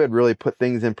think COVID really put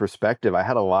things in perspective. I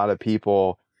had a lot of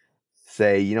people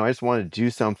say, I just want to do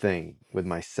something with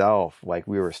myself. Like,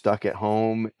 we were stuck at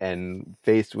home and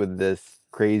faced with this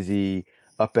crazy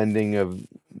upending of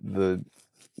the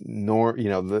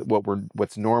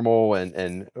what's normal,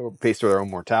 and faced with our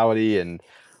own mortality and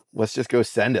let's just go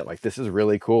send it. Like, this is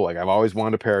really cool. Like, I've always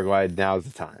wanted to paraglide. Now's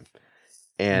the time.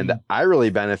 And I really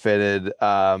benefited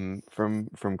from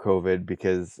COVID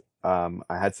because I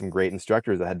had some great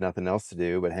instructors that had nothing else to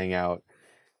do but hang out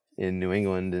in New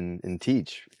England and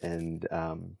teach. And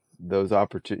those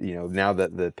opportunities, now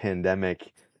that the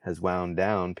pandemic has wound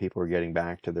down, people are getting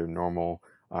back to their normal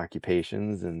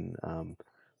occupations. And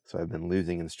so I've been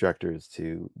losing instructors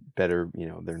to better,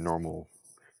 their normal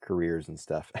careers and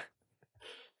stuff.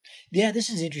 Yeah,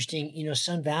 this is interesting.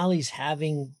 Sun Valley's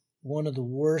having one of the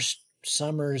worst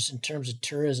summers in terms of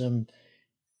tourism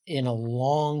in a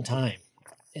long time.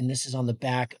 And this is on the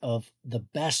back of the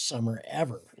best summer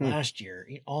ever last year.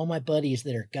 All my buddies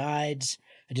that are guides,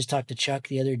 I just talked to Chuck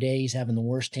the other day. He's having the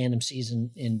worst tandem season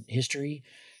in history.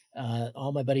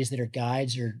 All my buddies that are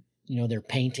guides are, they're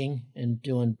painting and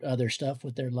doing other stuff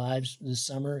with their lives this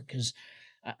summer because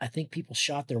I think people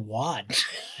shot their wad.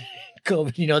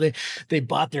 COVID, they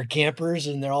bought their campers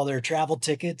and all their travel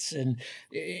tickets. And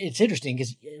it's interesting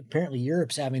because apparently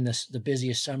Europe's having the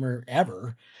busiest summer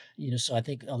ever. So I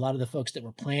think a lot of the folks that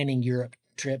were planning Europe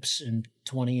trips in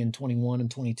 20 and 21 and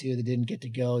 22, they didn't get to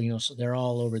go, so they're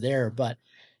all over there. But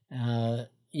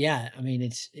yeah, I mean,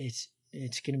 it's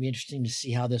going to be interesting to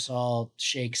see how this all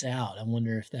shakes out. I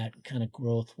wonder if that kind of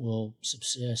growth will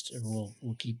subsist or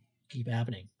will keep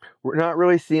happening. We're not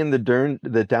really seeing the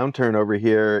downturn over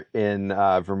here in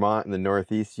Vermont in the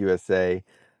Northeast USA.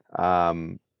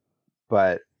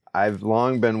 But I've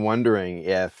long been wondering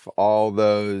if all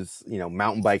those,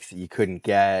 mountain bikes that you couldn't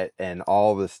get and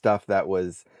all the stuff that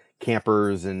was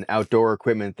campers and outdoor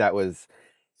equipment that was,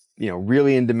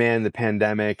 really in demand in the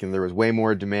pandemic, and there was way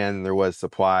more demand than there was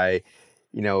supply.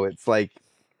 It's like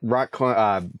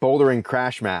bouldering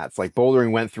crash mats. Like,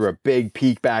 bouldering went through a big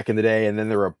peak back in the day, and then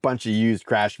there were a bunch of used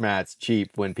crash mats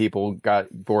cheap when people got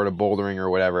bored of bouldering or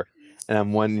whatever. And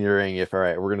I'm wondering if, all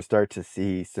right, we're going to start to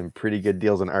see some pretty good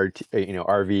deals on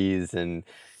RVs and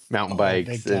mountain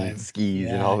bikes and skis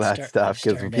and all that stuff.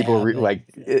 Because when people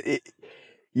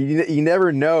you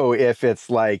never know if it's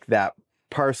like that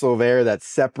parcel there that's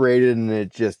separated and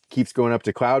it just keeps going up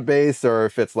to Cloudbase, or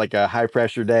if it's like a high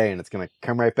pressure day and it's going to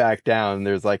come right back down.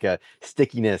 There's like a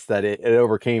stickiness that it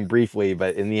overcame briefly,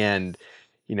 but in the end,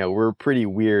 we're a pretty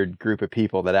weird group of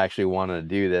people that actually want to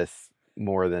do this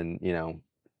more than,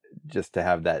 just to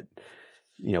have that,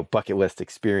 bucket list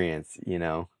experience.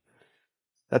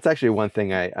 That's actually one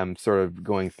thing I'm sort of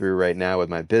going through right now with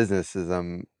my business is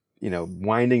I'm,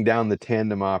 winding down the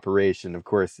tandem operation. Of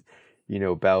course,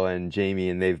 Bella and Jamie,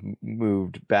 and they've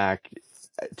moved back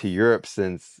to Europe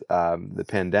since the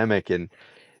pandemic, and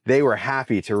they were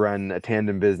happy to run a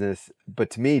tandem business. But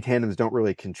to me, tandems don't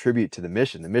really contribute to the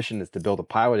mission. The mission is to build a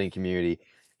piloting community.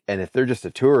 And if they're just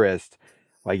a tourist,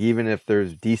 like, even if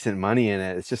there's decent money in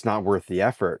it, it's just not worth the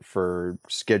effort for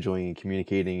scheduling and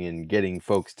communicating and getting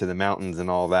folks to the mountains and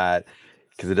all that,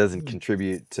 because it doesn't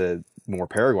contribute to more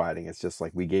paragliding. It's just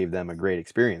like we gave them a great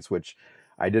experience, which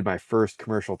I did my first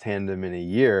commercial tandem in a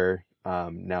year.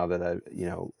 Now that I,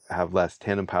 have less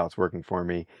tandem pilots working for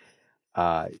me.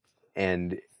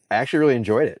 And I actually really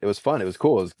enjoyed it. It was fun. It was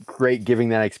cool. It was great giving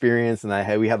that experience.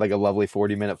 And we had like a lovely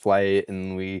 40-minute flight,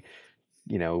 and we,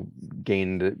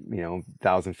 gained,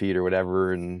 1,000 feet or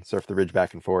whatever, and surfed the ridge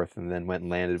back and forth, and then went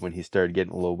and landed when he started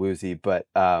getting a little woozy. But,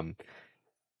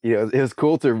 it was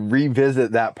cool to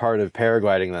revisit that part of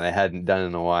paragliding that I hadn't done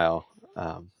in a while.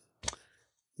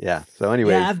 Yeah. So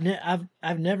anyway,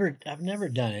 I've never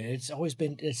done it.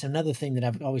 It's another thing that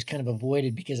I've always kind of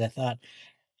avoided because I thought,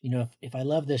 if I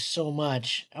love this so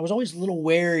much, I was always a little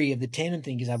wary of the tandem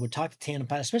thing because I would talk to tandem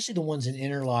pilots, especially the ones in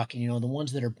interlocking, the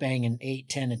ones that are banging 8,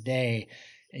 10 a day.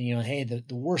 And, hey, the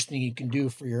worst thing you can do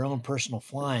for your own personal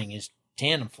flying is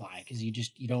tandem fly because you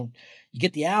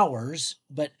get the hours.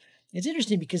 But it's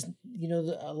interesting because,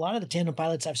 a lot of the tandem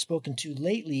pilots I've spoken to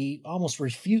lately almost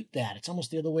refute that. It's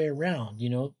almost the other way around.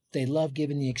 They love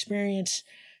giving the experience.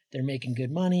 They're making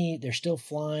good money. They're still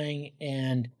flying.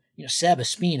 And, Seb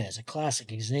Espina is a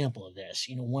classic example of this.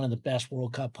 One of the best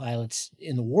World Cup pilots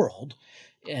in the world,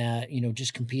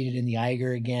 just competed in the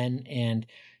Eiger again. And,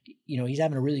 he's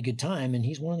having a really good time, and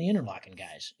he's one of the interlocking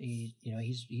guys.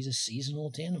 He's a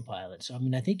seasonal tandem pilot. So,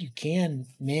 I think you can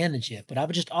manage it, but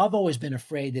I've always been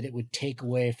afraid that it would take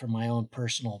away from my own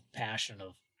personal passion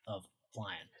of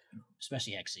flying,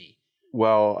 especially XC.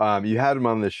 Well, you had him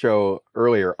on the show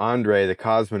earlier, Andre, the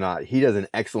cosmonaut. He does an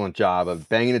excellent job of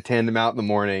banging a tandem out in the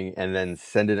morning and then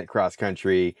sending it cross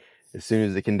country as soon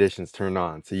as the conditions turn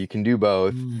on. So you can do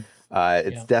both.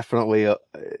 It's definitely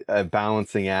a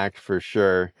balancing act for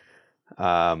sure.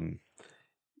 The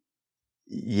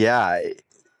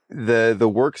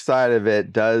work side of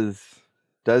it does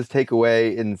does take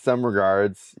away in some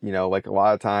regards. Like a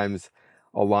lot of times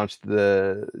I'll launch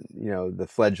the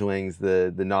fledglings,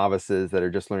 the novices that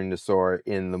are just learning to soar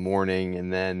in the morning,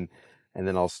 and then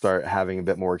I'll start having a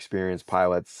bit more experienced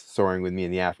pilots soaring with me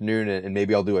in the afternoon, and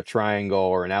maybe I'll do a triangle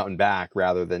or an out and back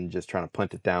rather than just trying to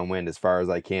punt it downwind as far as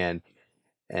I can,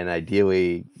 and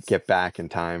ideally get back in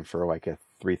time for like a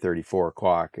 3:30, 4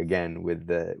 o'clock again with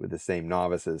the same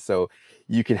novices. So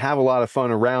you can have a lot of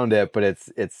fun around it, but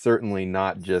it's certainly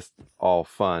not just all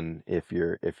fun if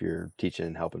you're teaching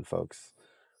and helping folks.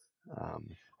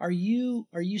 Are you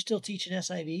still teaching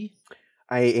SIV?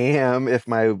 I am, if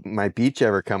my beach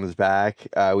ever comes back.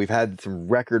 We've had some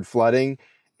record flooding,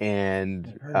 and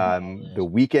the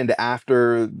weekend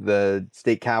after the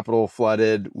state capitol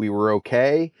flooded, we were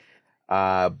okay.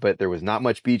 But there was not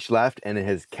much beach left, and it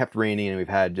has kept raining, and we've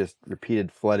had just repeated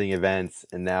flooding events,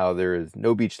 and now there is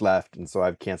no beach left, and so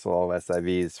I've canceled all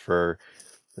SIVs for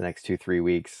the next 2-3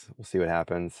 weeks. We'll see what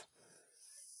happens.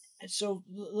 So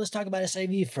let's talk about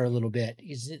SIV for a little bit.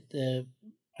 Is it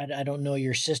I don't know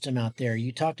your system out there.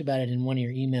 You talked about it in one of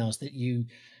your emails that you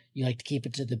like to keep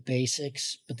it to the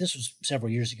basics, but this was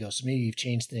several years ago, so maybe you've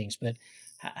changed things. But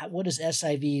what does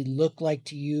SIV look like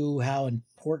to you? How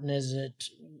important is it?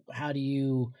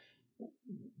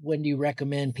 When do you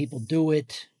recommend people do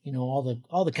it?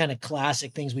 All the kind of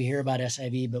classic things we hear about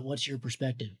SIV, but what's your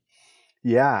perspective?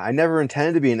 Yeah, I never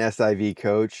intended to be an SIV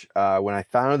coach. When I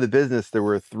founded the business, there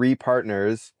were 3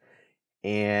 partners,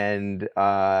 and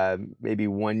maybe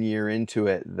 1 year into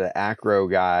it, the acro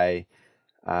guy,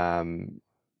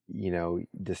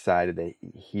 decided that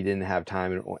he didn't have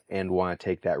time and want to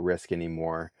take that risk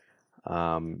anymore.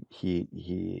 He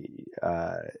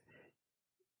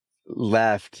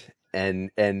left,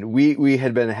 and we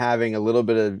had been having a little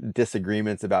bit of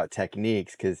disagreements about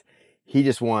techniques because he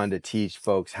just wanted to teach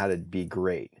folks how to be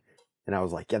great. And I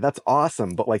was like, yeah, that's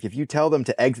awesome. But like, if you tell them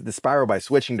to exit the spiral by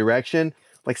switching direction,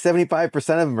 like 75% of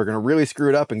them are going to really screw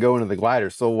it up and go into the glider.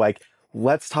 So like,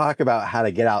 let's talk about how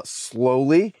to get out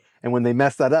slowly. And when they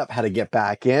mess that up, how to get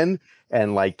back in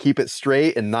and like keep it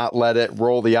straight and not let it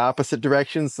roll the opposite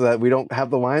direction so that we don't have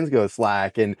the lines go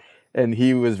slack. And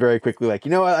he was very quickly like,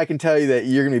 you know what, I can tell you that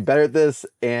you're going to be better at this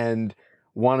and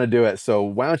want to do it. So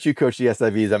why don't you coach the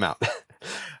SIVs? I'm out.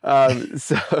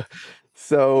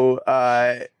 So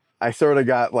I sort of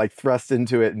got like thrust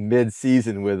into it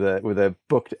mid-season with a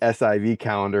booked SIV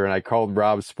calendar, and I called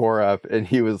Rob Spore up, and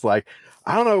he was like,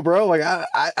 I don't know, bro. Like,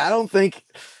 I don't think,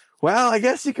 well, I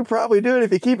guess you could probably do it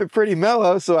if you keep it pretty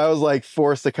mellow. So I was like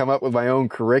forced to come up with my own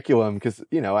curriculum because,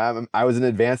 I was an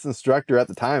advanced instructor at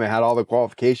the time. I had all the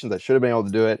qualifications. I should have been able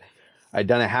to do it. I'd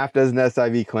done a half dozen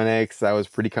SIV clinics. I was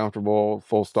pretty comfortable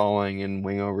full stalling and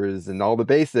wingovers and all the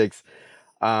basics.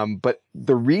 But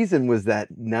the reason was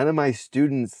that none of my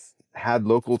students had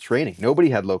local training. Nobody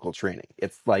had local training.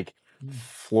 It's like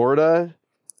Florida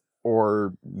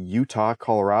or Utah,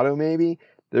 Colorado, maybe.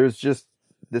 There's just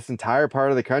this entire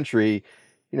part of the country,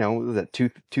 was at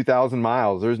 2,000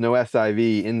 miles. There's no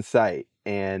SIV in sight.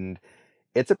 And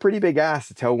it's a pretty big ask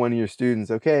to tell one of your students,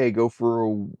 okay, go for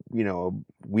a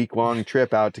week-long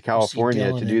trip out to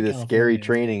California to do this scary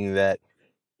training that,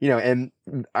 and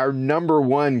our number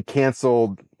one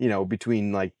canceled,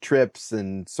 between like trips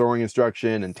and soaring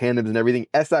instruction and tandems and everything,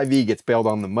 SIV gets bailed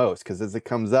on the most because as it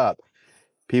comes up,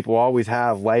 people always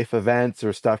have life events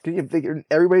or stuff.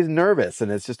 Everybody's nervous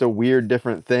and it's just a weird,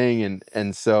 different thing.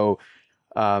 And so,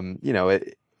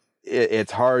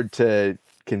 it's hard to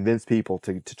convince people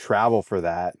to travel for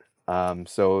that.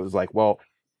 So it was like, well,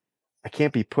 I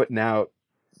can't be putting out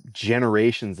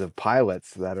generations of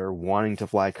pilots that are wanting to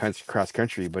fly cross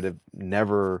country but have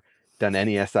never done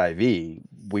any SIV.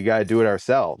 We got to do it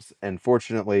ourselves. And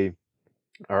fortunately,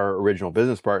 our original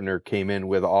business partner came in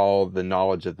with all the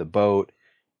knowledge of the boat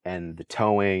and the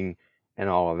towing and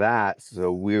all of that.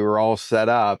 So we were all set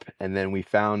up, and then we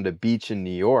found a beach in New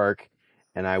York,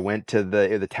 and I went to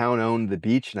the town owned the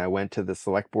beach, and I went to the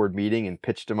select board meeting and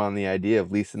pitched them on the idea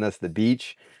of leasing us the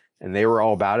beach. And they were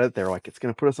all about it. They were like, it's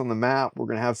going to put us on the map. We're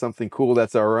going to have something cool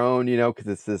that's our own, because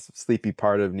it's this sleepy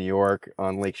part of New York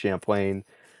on Lake Champlain.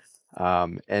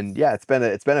 And yeah, it's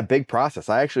been a big process.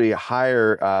 I actually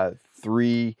hire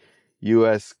 3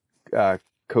 U.S.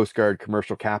 Coast Guard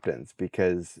commercial captains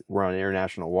because we're on an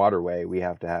international waterway. We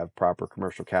have to have proper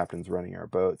commercial captains running our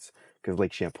boats because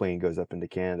Lake Champlain goes up into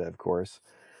Canada, of course.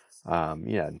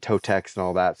 And tow techs and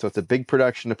all that. So it's a big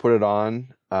production to put it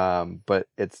on, but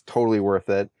it's totally worth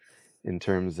it in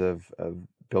terms of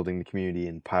building the community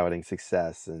and piloting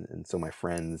success. And so my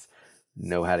friends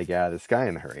know how to get out of the sky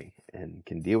in a hurry and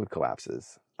can deal with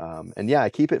collapses. And yeah, I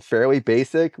keep it fairly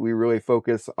basic. We really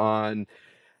focus on,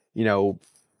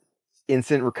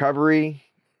 instant recovery,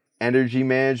 energy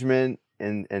management,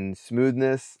 and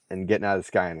smoothness, and getting out of the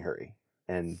sky in a hurry.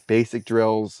 And basic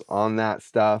drills on that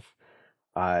stuff.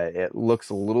 It looks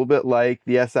a little bit like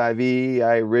the SIV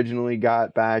I originally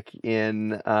got back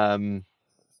in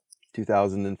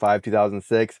 2005,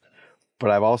 2006. But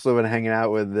I've also been hanging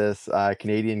out with this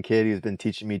Canadian kid who's been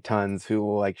teaching me tons, who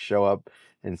will like show up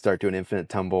and start doing infinite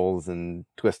tumbles and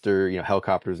twister,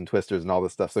 helicopters and twisters and all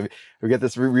this stuff. So we get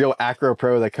this real acro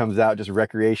pro that comes out just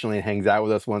recreationally and hangs out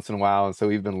with us once in a while. And so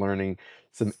we've been learning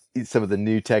some of the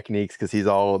new techniques because he's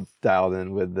all dialed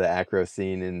in with the acro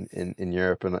scene in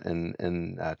Europe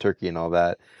and Turkey and all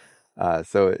that.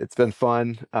 So it's been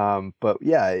fun. But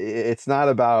yeah, it's not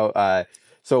about,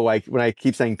 so like when I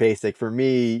keep saying basic, for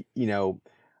me,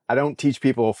 I don't teach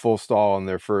people a full stall on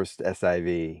their first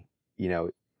SIV,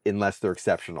 unless they're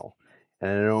exceptional. And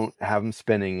I don't have them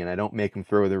spinning, and I don't make them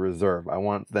throw the reserve. I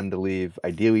want them to leave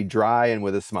ideally dry and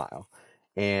with a smile.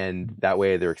 And that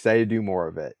way they're excited to do more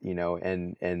of it,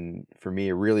 and for me,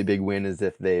 a really big win is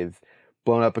if they've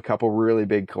blown up a couple really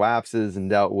big collapses and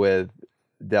dealt with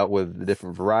the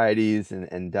different varieties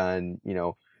and done,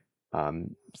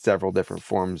 several different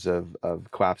forms of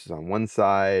collapses on one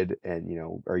side. And,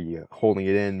 are you holding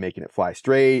it in, making it fly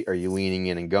straight? Are you leaning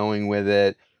in and going with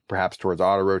it? Perhaps towards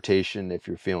auto rotation if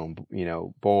you're feeling,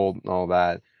 bold and all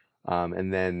that.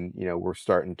 And then, we're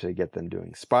starting to get them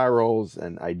doing spirals,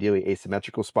 and ideally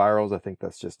asymmetrical spirals. I think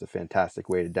that's just a fantastic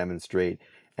way to demonstrate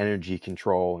energy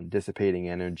control and dissipating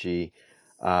energy.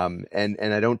 And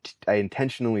I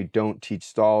intentionally don't teach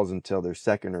stalls until their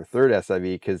second or third SIV,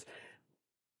 because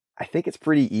I think it's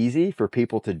pretty easy for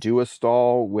people to do a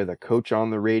stall with a coach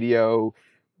on the radio,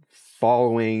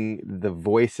 following the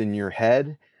voice in your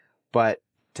head, but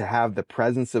to have the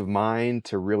presence of mind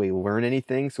to really learn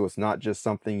anything, so it's not just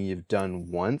something you've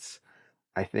done once,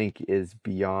 I think is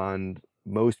beyond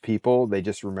most people. They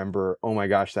just remember, oh my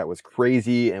gosh, that was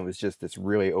crazy, and it was just this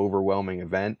really overwhelming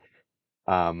event.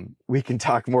 We can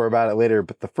talk more about it later,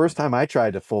 but the first time I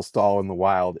tried to full stall in the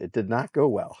wild, it did not go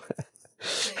well.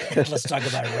 Let's talk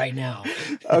about it right now.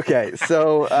 Okay,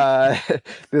 so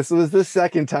this was the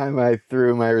second time I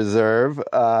threw my reserve.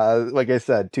 Like I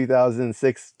said,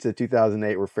 2006 to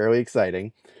 2008 were fairly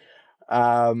exciting.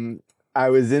 I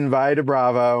was in Valle de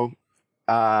Bravo.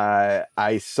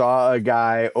 I saw a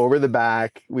guy over the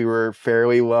back. We were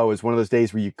fairly low. It was one of those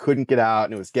days where you couldn't get out,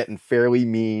 and it was getting fairly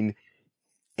mean.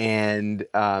 And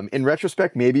in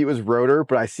retrospect, maybe it was rotor,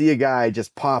 but I see a guy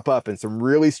just pop up in some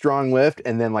really strong lift,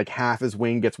 and then like half his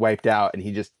wing gets wiped out and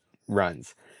he just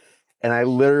runs. And I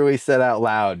literally said out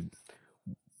loud,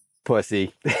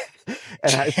 "Pussy."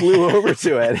 And I flew over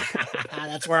to it.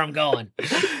 That's where I'm going.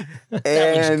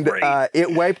 And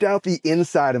it wiped out the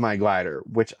inside of my glider,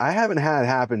 which I haven't had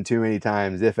happen too many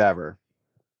times, if ever.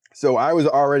 So I was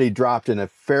already dropped in a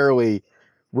fairly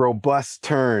robust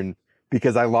turn,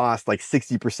 because I lost like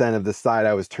 60% of the side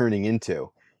I was turning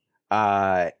into.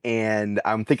 And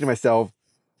I'm thinking to myself,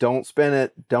 don't spin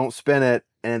it.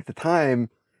 And at the time,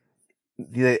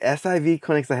 the SIV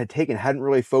clinics I had taken hadn't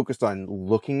really focused on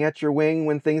looking at your wing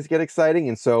when things get exciting.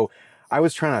 And so I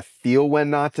was trying to feel when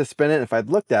not to spin it. If I'd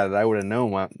looked at it, I would have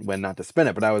known when not to spin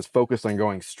it, but I was focused on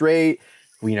going straight,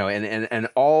 and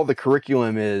all the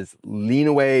curriculum is lean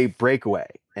away, break away.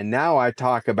 And now I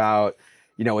talk about,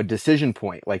 a decision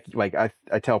point. Like I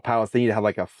tell pilots they need to have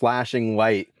like a flashing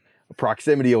light, a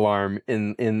proximity alarm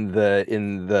in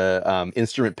the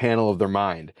instrument panel of their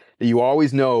mind, that you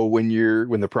always know when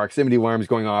the proximity alarm is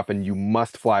going off and you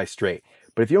must fly straight.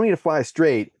 But if you don't need to fly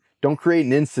straight, don't create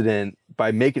an incident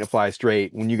by making it fly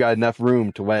straight when you got enough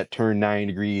room to let it turn 90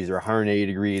 degrees or 180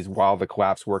 degrees while the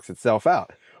collapse works itself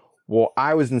out. Well,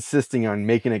 I was insisting on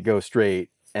making it go straight,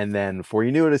 and then before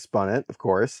you knew it, I spun it, of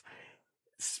course.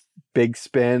 Big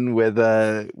spin with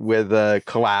a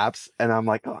collapse, and I'm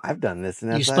like, oh, I've done this in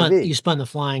SIV. You spun the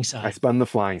flying side. I spun the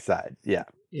flying side. Yeah.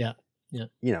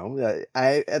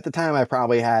 I at the time I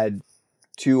probably had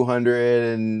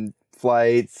 250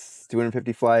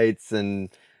 flights, and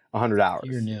 100 hours.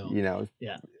 You're new.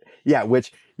 Yeah.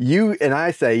 Which you and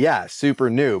I say, yeah, super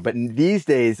new. But these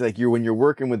days, like when you're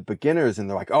working with beginners, and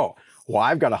they're like, oh, well,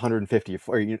 I've got 150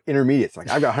 or intermediates. Like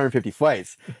I've got 150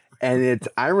 flights. And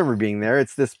I remember being there.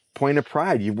 It's this point of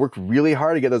pride. You've worked really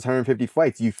hard to get those 150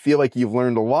 flights. You feel like you've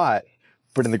learned a lot,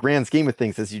 but in the grand scheme of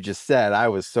things, as you just said, I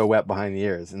was so wet behind the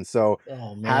ears. And so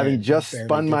having just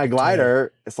spun my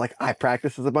glider, it's like, I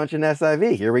practiced with a bunch in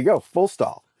SIV. Here we go. Full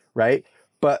stall. Right.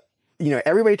 But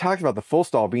everybody talks about the full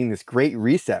stall being this great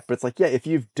reset, but it's like, yeah, if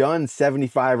you've done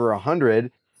 75 or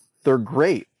 100, they're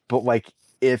great. But like,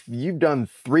 if you've done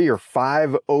 3 or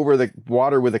 5 over the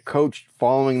water with a coach,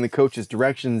 following the coach's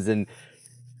directions and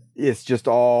it's just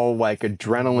all like What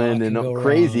adrenaline can and go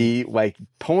crazy, like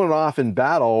pulling it off in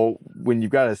battle when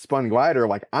you've got a spun glider.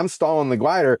 Like I'm stalling the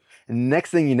glider, and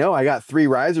next thing you know, I got 3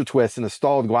 riser twists and a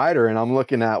stalled glider, and I'm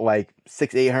looking at like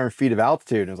 800 feet of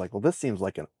altitude. And I was like, well, this seems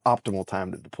like an optimal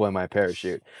time to deploy my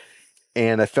parachute.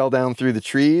 And I fell down through the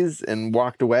trees and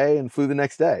walked away and flew the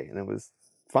next day, and it was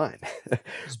fine.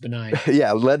 It's benign.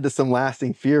 Yeah, it led to some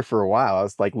lasting fear for a while. I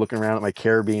was like looking around at my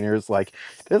carabiners, like,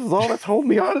 this is all that's holding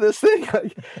me onto this thing.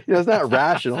 Like, it's not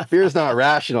rational. Fear is not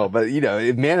rational, but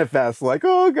it manifests like,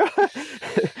 oh God,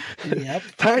 Yep.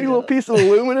 tiny little piece of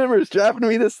aluminum is strapping to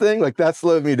me this thing. Like that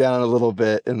slowed me down a little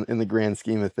bit in the grand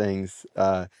scheme of things.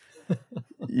 But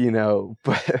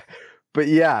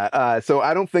yeah, so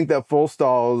I don't think that full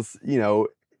stalls,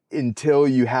 until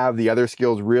you have the other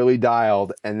skills really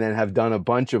dialed and then have done a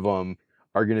bunch of them,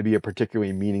 are going to be a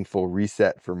particularly meaningful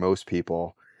reset for most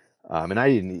people. And I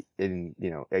didn't,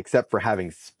 except for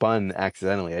having spun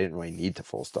accidentally, I didn't really need to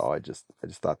full stall. I just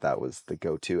thought that was the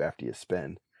go-to after you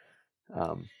spin.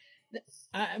 I'm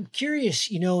curious,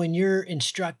 when you're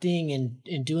instructing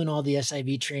and doing all the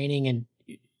SIV training, and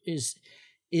is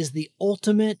the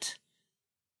ultimate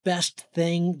best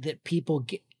thing that people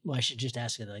get? Well, I should just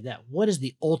ask it like that. What is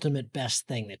the ultimate best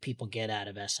thing that people get out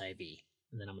of SIV?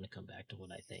 And then I'm going to come back to what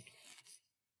I think.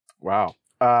 Wow.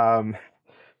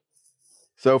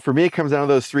 So for me, it comes down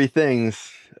to those 3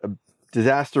 things: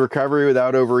 disaster recovery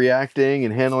without overreacting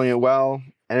and handling it well,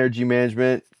 energy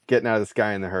management, getting out of the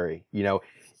sky in the hurry.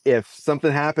 If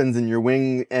something happens and your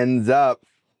wing ends up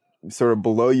sort of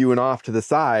below you and off to the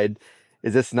side,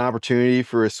 is this an opportunity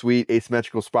for a sweet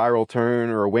asymmetrical spiral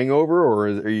turn or a wing over, or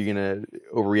are you going to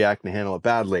overreact and handle it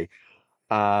badly?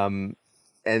 And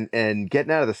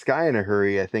getting out of the sky in a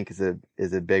hurry, I think,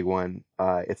 is a big one.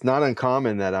 It's not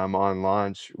uncommon that I'm on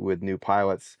launch with new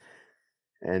pilots,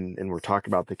 and we're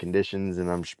talking about the conditions, and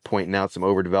I'm pointing out some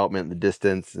overdevelopment in the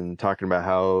distance, and talking about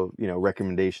how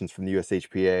recommendations from the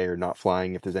USHPA are not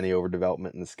flying if there's any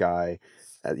overdevelopment in the sky,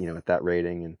 at that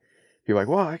rating. And people are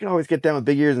like, well, I can always get down with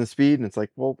big ears and speed, and it's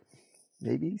like, well,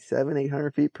 maybe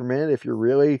 700-800 feet per minute if you're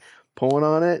really pulling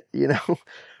on it,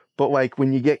 But like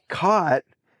when you get caught,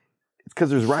 it's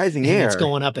because there's rising air. It's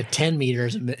going up at 10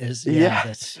 meters. I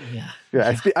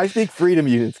speak freedom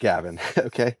units, Gavin.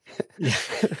 Okay. Yeah.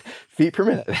 Feet per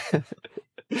minute.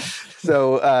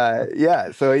 So,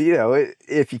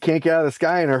 if you can't get out of the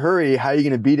sky in a hurry, how are you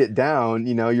going to beat it down?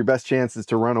 Your best chance is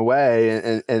to run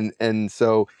away. And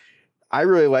so I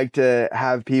really like to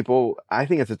have people, I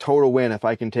think it's a total win if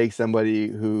I can take somebody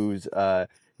who's a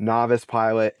novice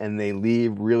pilot and they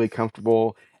leave really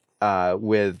comfortable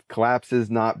with collapses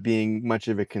not being much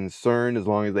of a concern as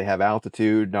long as they have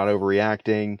altitude, not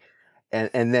overreacting.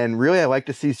 And then really I like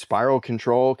to see spiral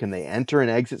control. Can they enter and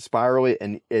exit spirally?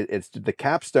 And it's the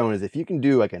capstone is if you can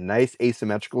do like a nice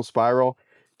asymmetrical spiral,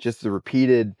 just the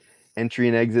repeated entry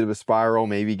and exit of a spiral,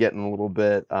 maybe getting a little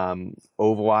bit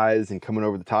ovalized and coming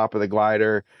over the top of the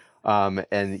glider.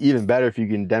 And even better if you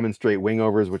can demonstrate wing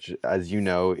overs, which, as you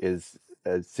know, is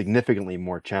a significantly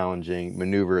more challenging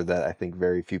maneuver that I think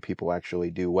very few people actually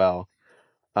do well.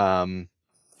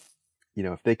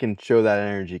 If they can show that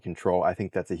energy control, I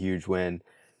think that's a huge win.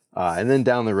 And then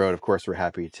down the road, of course, we're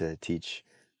happy to teach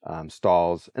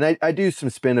stalls. And I do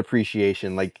some spin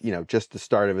appreciation, like, just the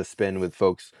start of a spin with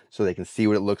folks so they can see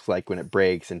what it looks like when it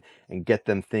breaks and get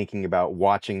them thinking about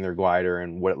watching their glider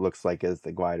and what it looks like as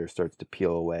the glider starts to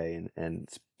peel away and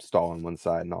stall on one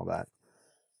side and all that.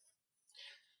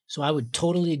 So I would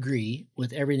totally agree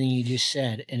with everything you just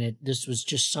said. And this was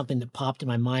just something that popped in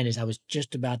my mind as I was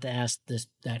just about to ask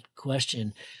that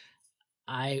question.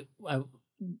 I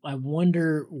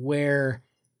wonder where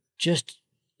just,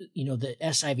 the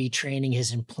SIV training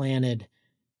has implanted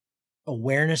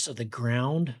awareness of the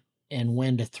ground and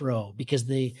when to throw, because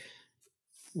the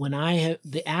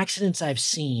accidents I've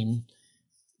seen,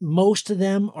 most of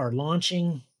them are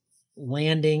launching,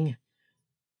 landing,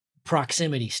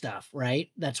 proximity stuff,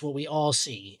 right? That's what we all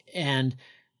see. And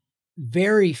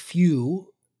very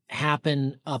few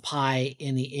happen up high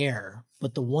in the air,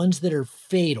 but the ones that are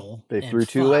fatal, they threw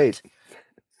too late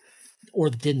or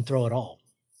didn't throw at all.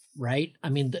 Right? I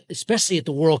mean, especially at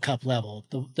the World Cup level,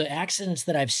 the accidents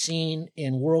that I've seen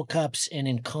in World Cups and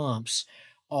in comps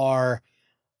are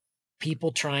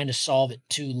people trying to solve it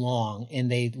too long and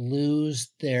they lose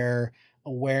their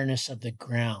awareness of the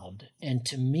ground. And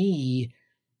to me,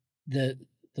 the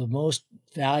most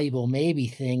valuable maybe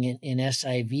thing in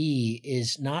SIV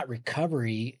is not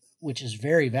recovery, which is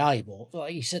very valuable.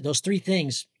 Like you said, those 3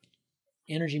 things: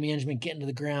 energy management, getting to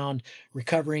the ground,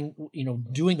 recovering,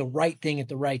 doing the right thing at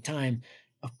the right time.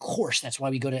 Of course, that's why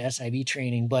we go to SIV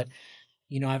training. But,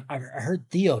 I've heard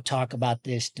Theo talk about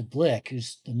this to Blick,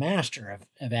 who's the master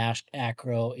of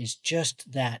acro, is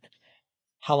just that.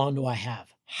 How long do I have?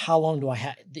 How long do I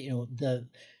have?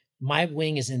 My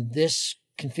wing is in this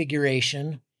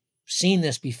configuration. Seen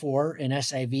this before in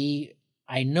SIV.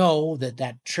 I know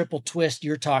that triple twist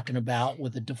you're talking about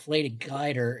with a deflated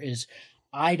glider is,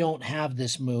 I don't have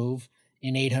this move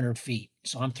in 800 feet.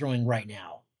 So I'm throwing right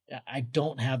now. I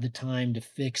don't have the time to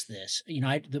fix this.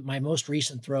 My most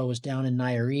recent throw was down in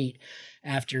Nayarit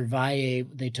after Valle.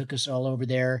 They took us all over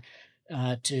there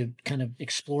to kind of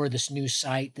explore this new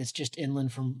site that's just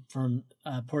inland from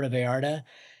Puerto Vallarta.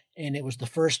 And it was the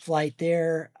first flight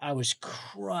there. I was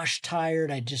crushed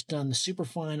tired. I'd just done the super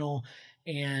final,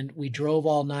 and we drove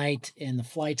all night, and the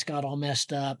flights got all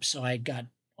messed up. So I got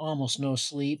almost no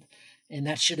sleep. And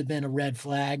that should have been a red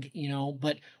flag,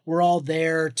 but we're all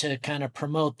there to kind of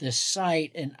promote this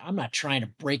site. And I'm not trying to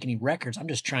break any records. I'm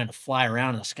just trying to fly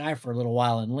around in the sky for a little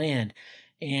while and land.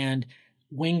 And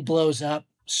wing blows up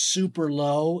super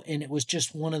low. And it was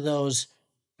just one of those,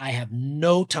 I have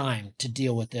no time to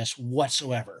deal with this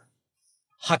whatsoever.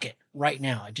 Huck it right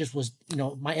now. It just was,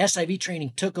 my SIV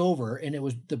training took over, and it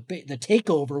was the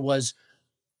takeover was,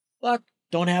 fuck,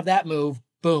 don't have that move.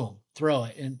 Boom, throw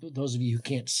it. And those of you who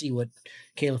can't see what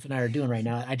Calef and I are doing right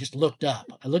now, I just looked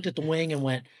up. I looked at the wing and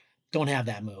went, don't have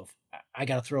that move. I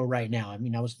got to throw right now. I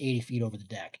mean, I was 80 feet over the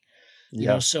deck.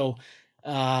 So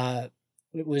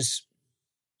it was,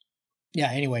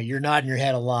 anyway, you're nodding your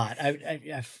head a lot.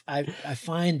 I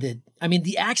find that,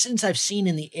 the accidents I've seen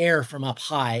in the air from up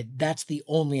high, that's the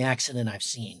only accident I've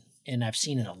seen. And I've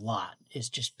seen it a lot. It's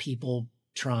just people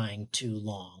trying too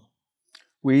long.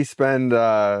 We spend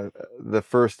the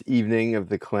first evening of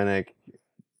the clinic,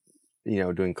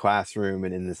 doing classroom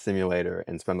and in the simulator,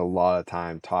 and spend a lot of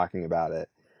time talking about it.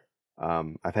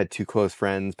 I've had 2 close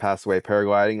friends pass away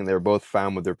paragliding, and they were both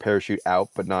found with their parachute out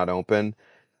but not open.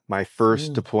 My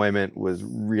first deployment was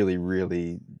really,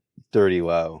 really dirty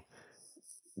low,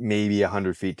 maybe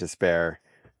 100 feet to spare.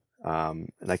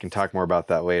 And I can talk more about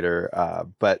that later.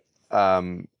 But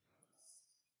the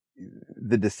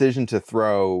decision to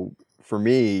throw, for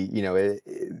me,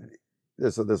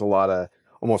 there's a lot of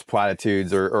almost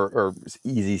platitudes or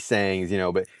easy sayings,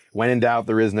 but when in doubt,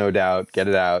 there is no doubt, get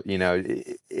it out.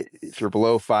 If you're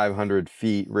below 500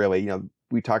 feet, really,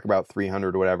 we talk about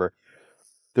 300 or whatever.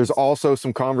 There's also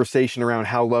some conversation around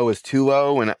how low is too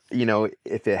low. And,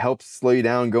 if it helps slow you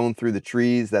down going through the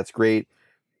trees, that's great.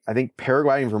 I think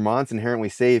paragliding in Vermont's inherently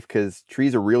safe because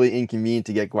trees are really inconvenient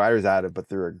to get gliders out of, but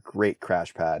they're a great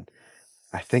crash pad.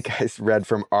 I think I read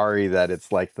from Ari that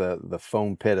it's like the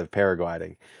foam pit of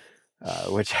paragliding,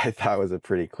 which I thought was a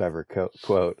pretty clever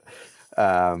quote.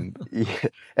 And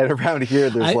around here,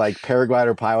 there's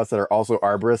paraglider pilots that are also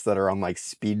arborists that are on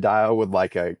speed dial with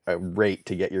a rate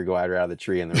to get your glider out of the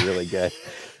tree, and they're really good,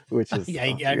 which is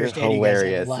I understand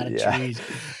hilarious. You guys have a lot of trees.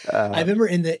 I remember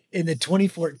in the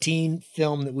 2014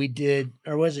 film that we did,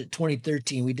 or was it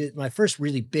 2013? We did my first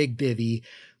really big bivvy.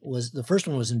 The first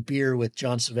one was in Beer with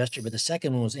John Sylvester, but the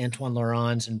second one was Antoine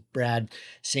Laurens and Brad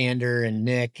Sander and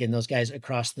Nick and those guys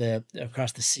across the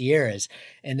Sierras.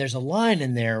 And there's a line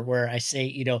in there where I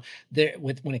say,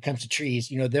 when it comes to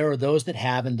trees, there are those that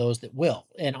have and those that will.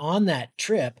 And on that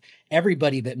trip,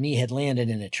 everybody but me had landed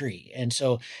in a tree. And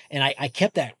so, I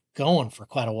kept that going for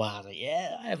quite a while.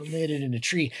 I haven't landed in a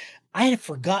tree. I had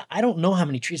forgot. I don't know how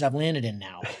many trees I've landed in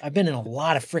now. I've been in a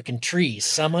lot of freaking trees,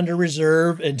 some under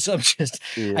reserve and some just,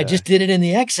 I just did it in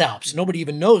the X-Alps. Nobody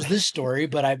even knows this story,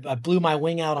 but I blew my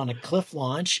wing out on a cliff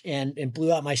launch and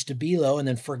blew out my stabilo, and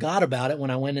then forgot about it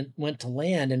when I went to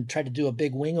land and tried to do a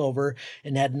big wing over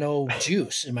and had no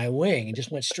juice in my wing and just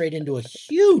went straight into a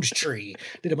huge tree,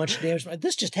 did a bunch of damage.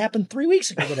 This just happened 3 weeks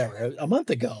ago, whatever, a month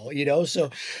ago,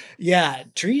 So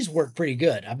trees work pretty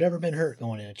good. I've never been hurt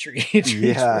going in a tree.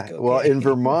 Well, in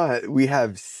Vermont, we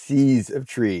have seas of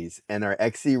trees, and our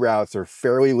XC routes are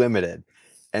fairly limited.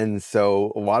 And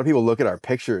so a lot of people look at our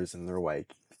pictures and they're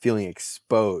feeling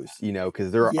exposed,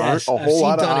 because there aren't a whole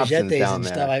lot of options down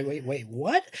there. Wait,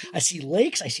 what? I see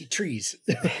lakes, I see trees.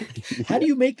 How do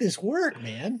you make this work,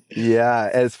 man? Yeah,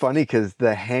 it's funny because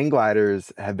the hang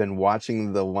gliders have been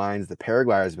watching the lines the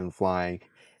paragliders have been flying.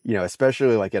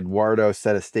 Especially Eduardo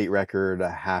set a state record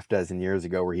a half dozen years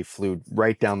ago where he flew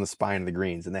right down the spine of the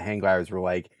greens, and the hang gliders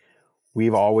were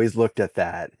we've always looked at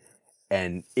that,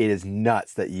 and it is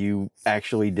nuts that you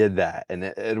actually did that. And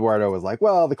Eduardo was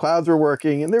well, the clouds were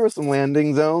working, and there were some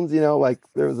landing zones,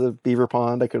 there was a beaver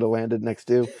pond I could have landed next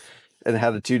to, and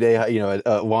had a 2-day,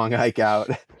 a long hike out.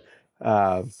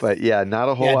 But not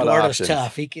a whole lot of options.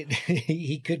 Tough. He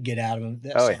could get out of him.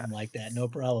 Something like that. No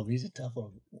problem. He's a tough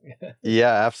one.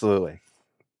 Yeah, absolutely.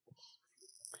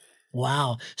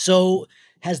 Wow. So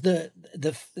has the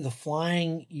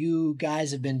flying you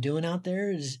guys have been doing out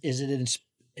there, has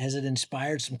it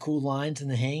inspired some cool lines in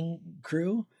the hang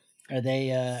crew? Are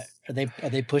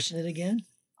they pushing it again?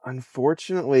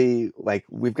 Unfortunately, like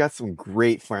we've got some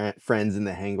great friends in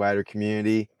the hang glider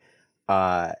community,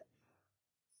 uh,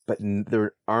 but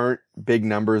there aren't big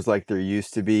numbers like there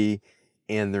used to be,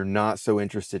 and they're not so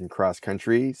interested in cross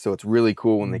country. So it's really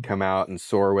cool when they Mm. come out and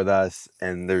soar with us,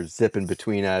 and they're zipping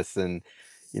between us and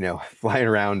flying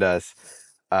around us.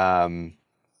 Um,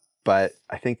 but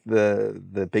I think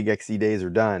the big XC days are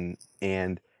done,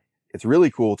 and it's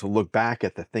really cool to look back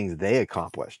at the things they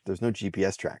accomplished. There's no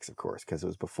GPS tracks, of course, because it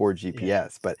was before Yeah.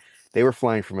 GPS, but they were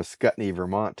flying from Ascutney,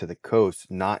 Vermont to the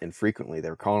coast not infrequently. They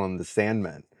were calling them the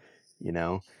Sandmen, you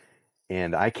know?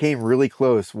 And I came really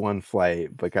close one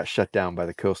flight, but got shut down by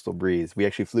the coastal breeze. We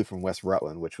actually flew from West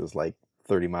Rutland, which was like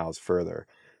 30 miles further.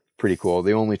 Pretty cool.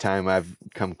 The only time I've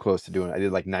come close to doing it, I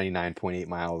did like 99.8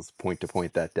 miles point to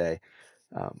point that day.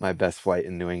 My best flight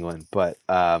in New England. But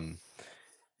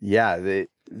yeah,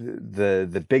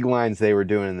 the big lines they were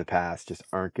doing in the past just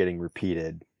aren't getting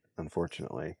repeated,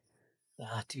 unfortunately.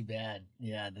 Ah, too bad.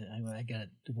 Yeah, I got it.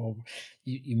 Well,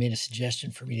 you made a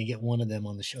suggestion for me to get one of them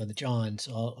on the show, the John.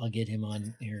 So I'll get him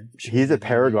on here He's a shortly. That'd be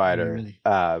paraglider, really.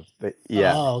 but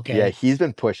Oh, yeah, okay. he's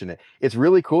been pushing it. It's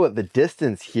really cool at the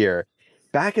distance here.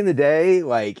 Back in the day,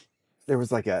 like there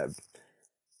was like a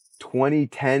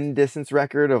 2010 distance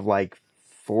record of like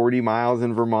 40 miles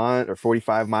in Vermont or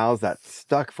 45 miles that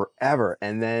stuck forever.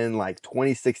 And then like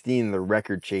 2016, the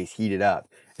record chase heated up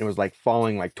and it was like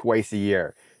falling like twice a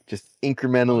year, just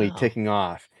incrementally Wow. ticking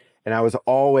off. And I was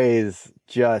always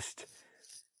just,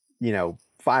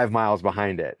 5 miles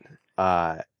behind it.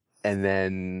 And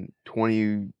then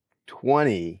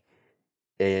 2020,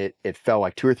 it fell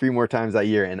like two or three more times that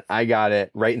year. And I got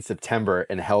it right in September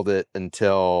and held it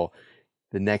until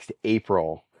the next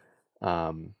April,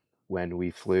 when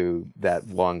we flew that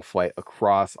long flight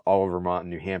across all of Vermont and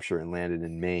New Hampshire and landed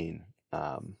in Maine.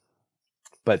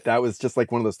 But that was just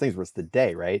like one of those things where it's the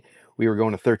day, right? We were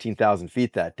going to 13,000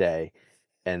 feet that day,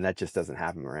 and that just doesn't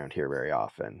happen around here very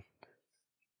often.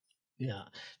 Yeah.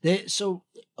 So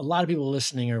a lot of people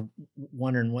listening are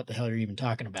wondering what the hell you're even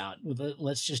talking about.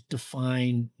 Let's just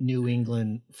define New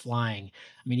England flying.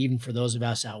 I mean, even for those of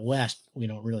us out west, we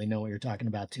don't really know what you're talking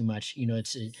about too much.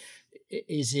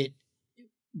 Is it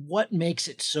what makes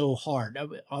it so hard?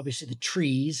 Obviously the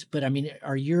trees, but I mean,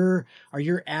 are your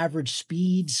average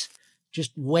speeds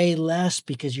just way less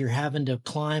because you're having to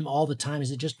climb all the time?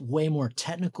 Is it just way more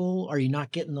technical? Are you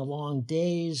not getting the long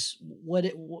days?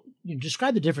 You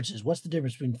describe the differences. What's the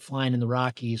difference between flying in the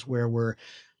Rockies where we're,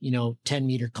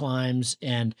 10-meter climbs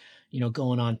and,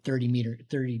 going on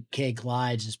 30K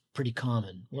glides is pretty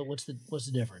common. What's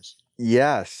the difference?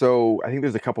 Yeah, so I think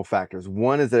there's a couple factors.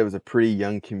 One is that it was a pretty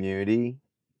young community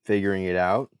figuring it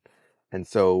out. And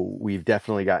so we've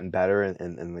definitely gotten better,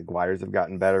 and the gliders have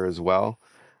gotten better as well.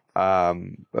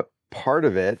 But part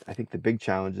of it, I think the big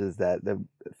challenge is that the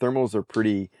thermals are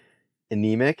pretty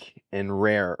anemic and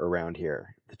rare around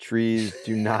here. The trees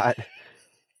do not,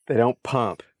 they don't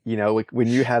pump. Like when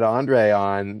you had Andre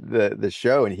on the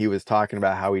show and he was talking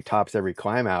about how he tops every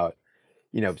climb out,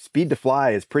 speed to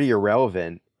fly is pretty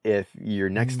irrelevant if your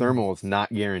next Mm, thermal is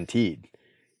not guaranteed.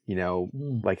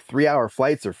 mm. Like 3 hour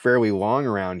flights are fairly long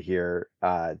around here.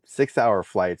 6 hour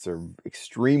flights are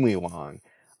extremely long.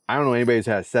 I don't know anybody who's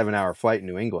had a 7 hour flight in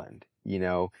New England.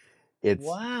 It's,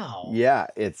 Wow. yeah,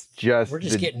 it's just We're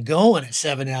just getting going at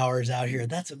 7 hours out here.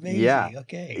 That's yeah, amazing.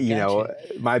 Okay, you know,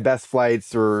 gotcha. my best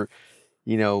flights are,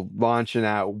 launching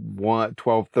at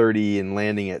 12:30 and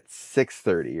landing at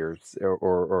 6:30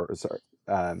 or sorry,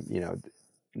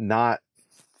 not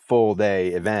full day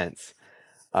events.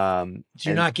 So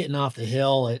you're And not getting off the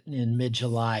hill in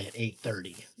mid-July at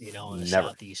 8:30, in a never,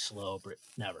 southeast slope.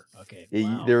 Never. Okay.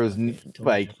 Wow. there was Okay. Totally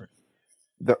like different.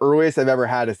 the earliest I've ever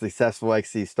had a successful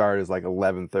XC start is like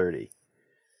 11:30.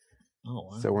 Oh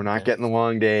wow. So we're not Okay. getting the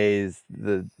long days.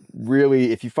 The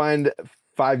really, if you find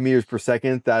 5 meters per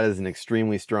second, that is an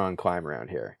extremely strong climb around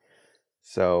here.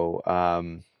 So,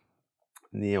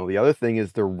 the other thing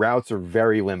is the routes are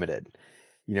very limited.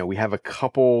 We have a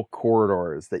couple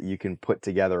corridors that you can put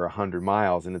together 100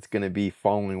 miles, and it's going to be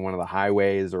following one of the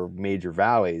highways or major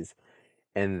valleys.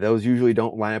 And those usually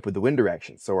don't line up with the wind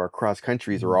direction. So our cross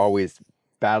countries are Mm. always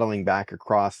battling back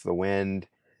across the wind.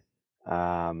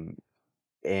 Um,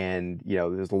 and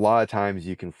there's a lot of times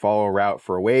you can follow a route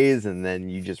for a ways and then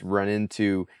you just run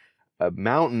into a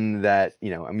mountain that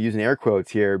I'm using air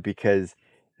quotes here because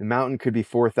the mountain could be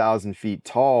 4,000 feet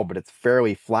tall, but it's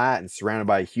fairly flat and surrounded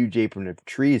by a huge apron of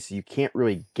trees, so you can't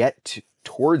really get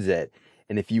towards it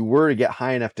And if you were to get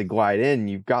high enough to glide in,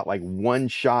 you've got like one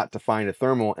shot to find a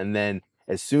thermal. And then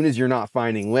as soon as you're not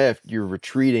finding lift, you're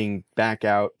retreating back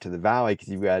out to the valley because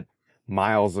you've got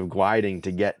miles of gliding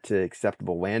to get to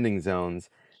acceptable landing zones.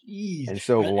 Jeez. And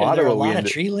so Are there a lot of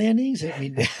tree landings? I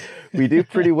mean, we do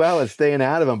pretty well at staying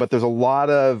out of them, but there's a lot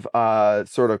of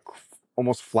sort of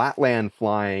almost flatland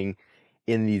flying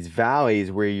in these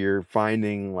valleys where you're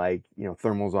finding like,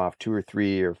 thermals off 2 or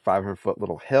 3 or 500-foot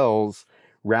little hills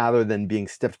rather than being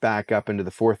stepped back up into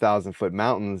the 4,000-foot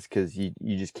mountains because you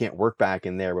just can't work back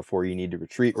in there before you need to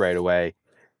retreat right away.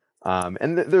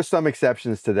 And there's some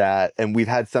exceptions to that. And we've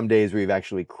had some days where we've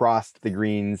actually crossed the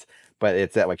greens, but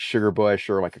it's at like Sugar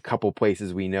Bush or like a couple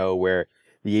places we know where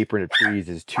the apron of trees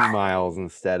is 2 miles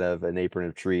instead of an apron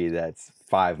of tree that's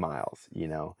 5 miles,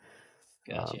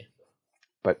 Gotcha.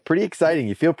 But pretty exciting.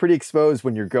 You feel pretty exposed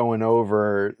when you're going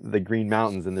over the Green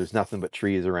Mountains and there's nothing but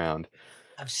trees around.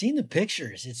 I've seen the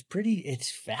pictures.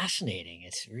 It's fascinating.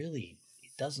 It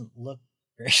doesn't look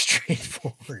very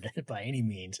straightforward by any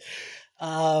means.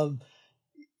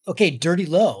 Okay, Dirty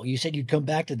Low. You said you'd come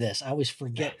back to this. I always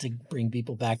forget to bring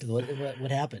people back to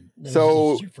what happened. This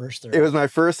was your first it was my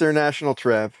first international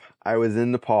trip. I was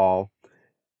in Nepal.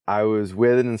 I was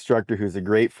with an instructor who's a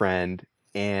great friend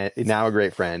and now a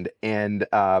great friend. And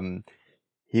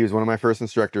he was one of my first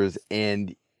instructors.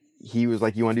 And he was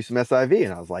like, "You want to do some SIV?"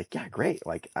 And I was like, "Yeah, great.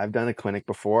 Like I've done a clinic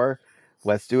before.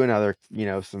 Let's do another,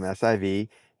 some SIV."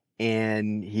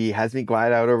 And he has me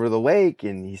glide out over the lake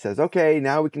and he says, "Okay,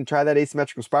 now we can try that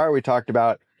asymmetrical spiral we talked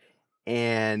about."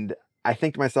 And I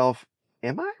think to myself,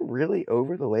 am I really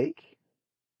over the lake?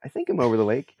 I think I'm over the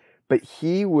lake. But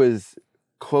he was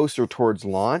closer towards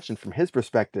launch. And from his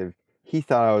perspective, he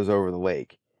thought I was over the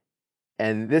lake.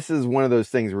 And this is one of those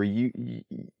things where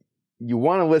you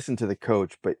want to listen to the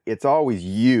coach, but it's always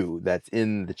you that's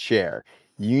in the chair.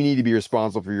 You need to be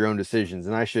responsible for your own decisions.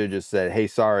 And I should have just said, "Hey,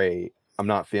 sorry, I'm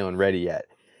not feeling ready yet."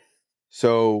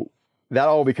 So that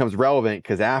all becomes relevant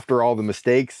because after all the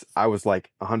mistakes, I was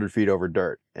like 100 feet over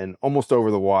dirt and almost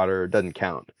over the water. Doesn't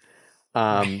count.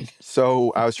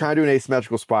 So I was trying to do an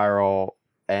asymmetrical spiral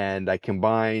and I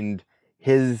combined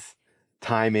his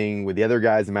timing with the other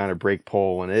guy's amount of brake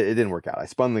pull and it didn't work out. I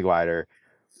spun the glider,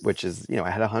 which is,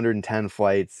 I had 110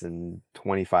 flights in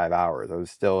 25 hours. I was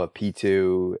still a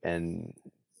P2 and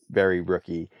very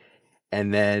rookie.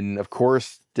 And then, of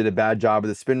course, did a bad job of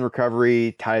the spin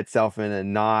recovery, tied itself in a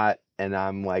knot, and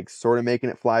I'm like sort of making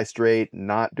it fly straight,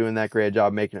 not doing that great a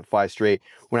job making it fly straight.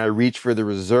 When I reach for the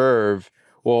reserve,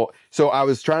 so I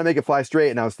was trying to make it fly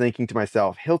straight, and I was thinking to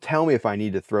myself, he'll tell me if I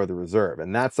need to throw the reserve.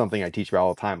 And that's something I teach about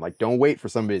all the time. Like, don't wait for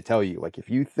somebody to tell you. Like, if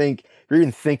you're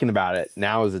even thinking about it,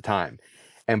 now is the time.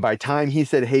 And by the time he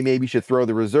said, "Hey, maybe you should throw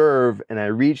the reserve," and I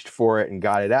reached for it and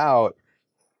got it out,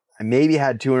 I maybe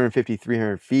had 250,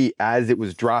 300 feet as it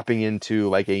was dropping into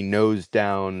like a nose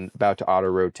down, about to auto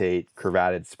rotate,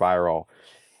 curvated spiral.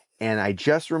 And I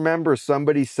just remember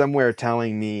somebody somewhere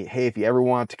telling me, "Hey, if you ever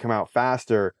want to come out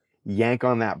faster, yank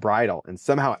on that bridle." And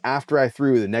somehow after I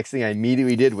threw, the next thing I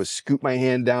immediately did was scoop my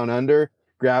hand down under,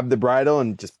 grab the bridle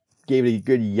and just gave it a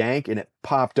good yank and it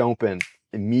popped open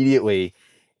immediately.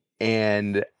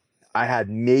 And I had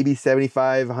maybe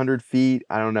 7,500 feet.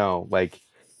 I don't know, like,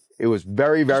 it was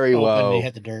very, very low. They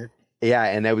hit the dirt. Yeah,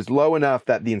 and it was low enough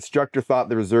that the instructor thought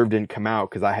the reserve didn't come out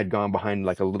because I had gone behind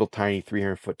like a little tiny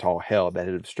 300-foot tall hill that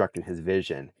had obstructed his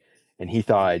vision. And he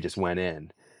thought I just went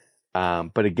in.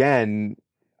 But again,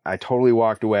 I totally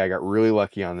walked away. I got really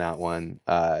lucky on that one.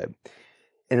 And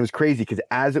it was crazy because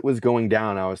as it was going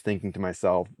down, I was thinking to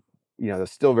myself,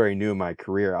 that's still very new in my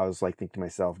career. I was like thinking to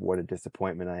myself, what a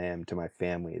disappointment I am to my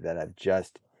family that I've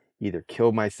just either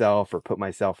killed myself or put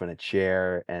myself in a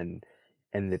chair and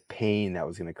the pain that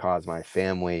was going to cause my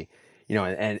family,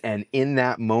 and in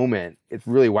that moment, it's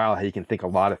really wild how you can think a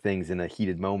lot of things in a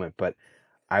heated moment. But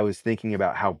I was thinking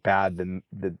about how bad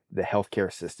the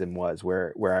healthcare system was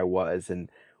where I was. And,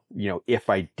 if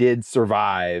I did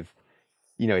survive,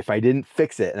 if I didn't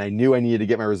fix it, and I knew I needed to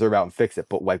get my reserve out and fix it,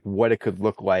 but like what it could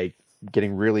look like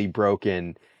getting really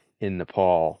broken in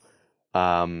Nepal.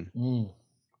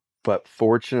 But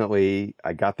fortunately,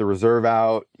 I got the reserve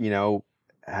out,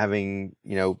 having,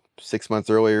 6 months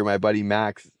earlier, my buddy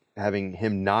Max, having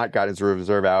him not got his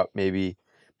reserve out, maybe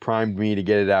primed me to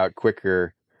get it out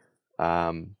quicker.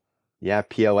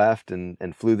 PLF'd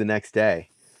and flew the next day.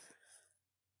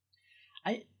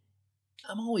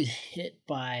 I'm always hit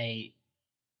by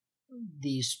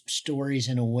these stories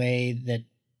in a way that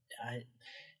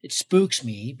it spooks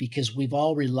me because we've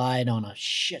all relied on a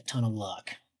shit ton of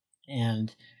luck.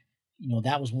 And,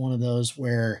 that was one of those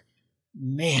where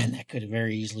man, that could have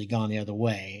very easily gone the other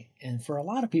way. And for a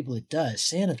lot of people, it does.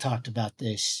 Santa talked about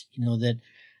this, that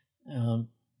um,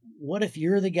 what if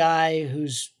you're the guy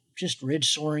who's just ridge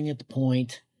soaring at the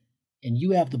point and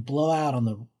you have the blowout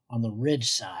on the ridge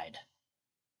side?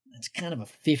 It's kind of a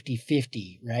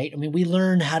 50-50, right? I mean, we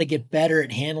learn how to get better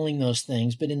at handling those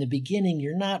things, but in the beginning,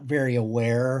 you're not very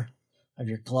aware of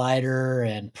your glider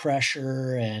and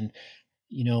pressure and,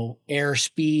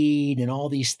 airspeed and all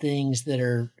these things that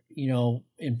are,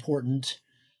 important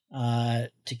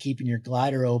to keeping your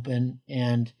glider open.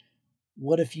 And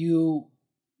what if you're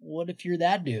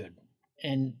that dude?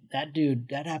 And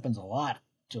that happens a lot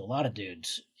to a lot of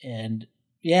dudes. And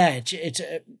yeah, it's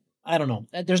I don't know.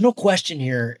 There's no question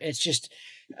here. It's just,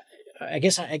 I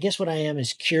guess what I am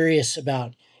is curious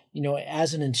about,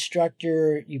 as an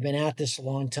instructor, you've been at this a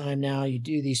long time now, you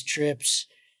do these trips,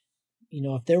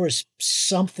 if there was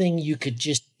something you could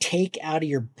just take out of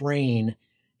your brain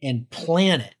and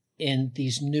plant it in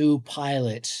these new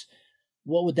pilots,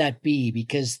 what would that be?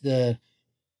 Because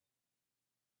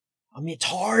it's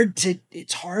hard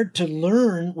to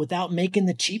learn without making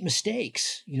the cheap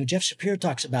mistakes. Jeff Shapiro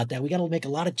talks about that. We got to make a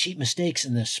lot of cheap mistakes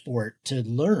in this sport to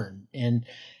learn. And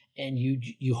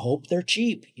you hope they're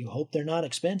cheap. You hope they're not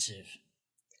expensive.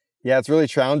 Yeah, it's really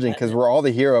challenging because we're all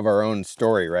the hero of our own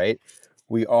story, right?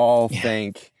 We all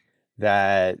think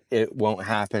that it won't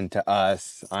happen to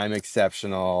us. I'm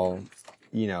exceptional.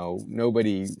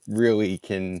 Nobody really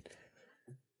can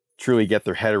truly get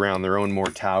their head around their own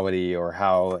mortality or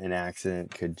how an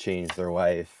accident could change their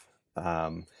life.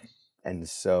 And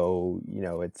so,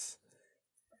 it's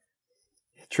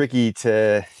tricky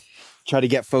to try to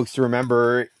get folks to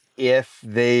remember if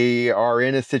they are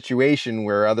in a situation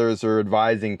where others are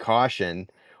advising caution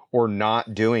or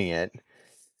not doing it,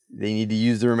 they need to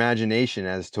use their imagination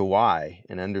as to why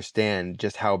and understand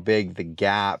just how big the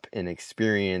gap in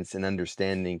experience and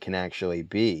understanding can actually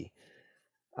be.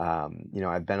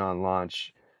 I've been on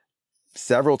launch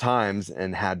several times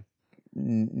and had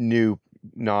new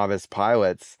novice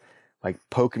pilots like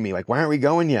poking me like, why aren't we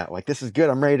going yet? Like, this is good.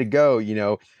 I'm ready to go.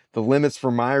 The limits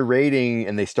for my rating,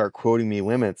 and they start quoting me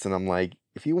limits. And I'm like,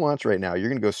 if you launch right now, you're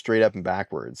going to go straight up and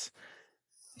backwards.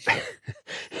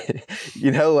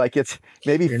 Like it's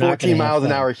maybe 14 miles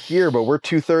an hour here, but we're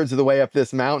 2/3 of the way up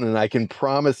this mountain. And I can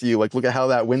promise you, like, look at how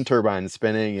that wind turbine is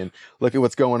spinning and look at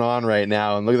what's going on right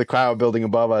now. And look at the cloud building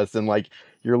above us. And like,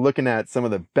 you're looking at some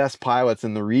of the best pilots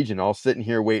in the region, all sitting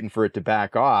here waiting for it to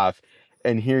back off.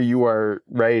 And here you are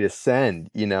ready to send,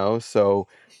 So,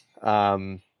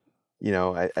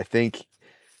 I think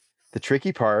the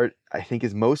tricky part,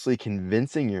 is mostly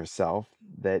convincing yourself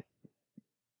that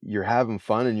you're having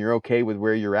fun and you're okay with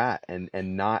where you're at and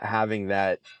not having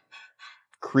that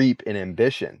creep in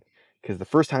ambition. Because the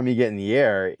first time you get in the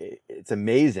air, it's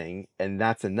amazing and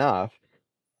that's enough.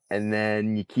 And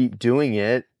then you keep doing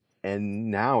it. And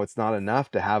now it's not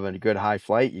enough to have a good high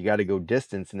flight. You got to go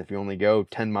distance. And if you only go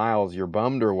 10 miles, you're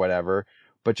bummed or whatever,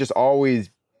 but just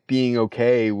always being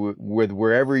okay with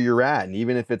wherever you're at. And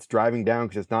even if it's driving down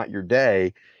because it's not your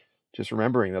day, just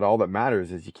remembering that all that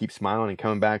matters is you keep smiling and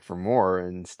coming back for more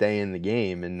and stay in the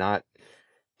game and not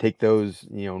take those,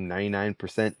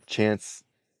 99% chance,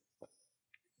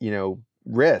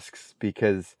 risks.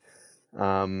 Because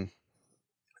there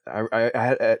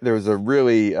was a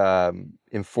really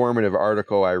informative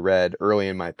article I read early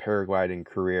in my paragliding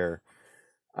career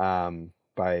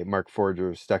by Mark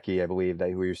Forger Stuckey, I believe,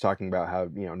 that who he was talking about how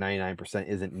 99%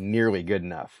 isn't nearly good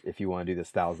enough if you want to do this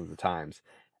thousands of times.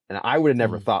 And I would have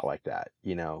never thought like that.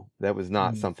 That was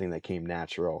not something that came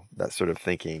natural, that sort of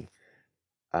thinking.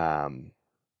 But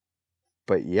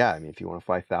yeah, if you want to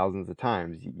fly thousands of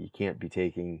times, you can't be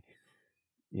taking,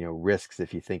 risks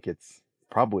if you think it's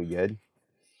probably good.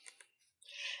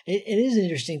 It is an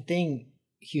interesting thing,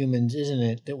 humans, isn't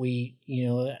it? That we,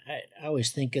 I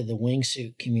always think of the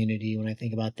wingsuit community when I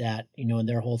think about that, and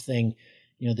their whole thing.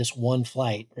 This one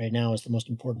flight right now is the most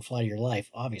important flight of your life,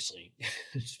 obviously,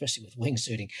 especially with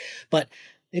wingsuiting. But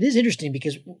it is interesting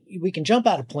because we can jump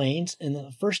out of planes, and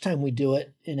the first time we do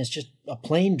it, and it's just a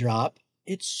plane drop,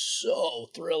 it's so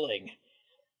thrilling.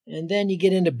 And then you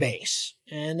get into base,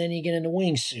 and then you get into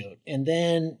wingsuit, and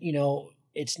then,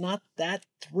 it's not that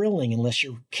thrilling unless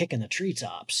you're kicking the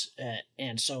treetops.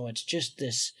 And so it's just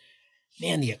this,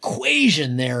 man, the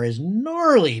equation there is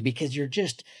gnarly because you're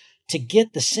just, to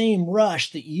get the same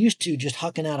rush that you used to just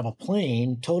hucking out of a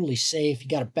plane, totally safe. You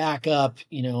got to back up,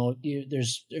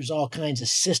 there's all kinds of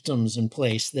systems in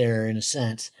place there in a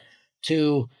sense.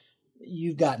 To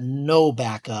you've got no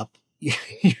backup.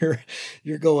 You're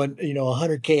going,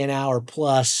 100K an hour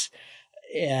plus.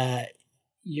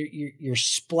 Your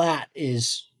splat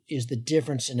is is the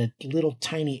difference in a little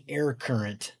tiny air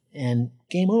current, and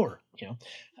game over.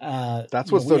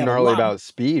 That's what's so gnarly about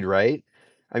speed, right?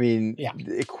 I mean, yeah.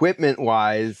 Equipment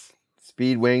wise,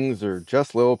 speed wings are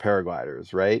just little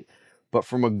paragliders, right? But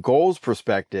from a goals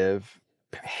perspective,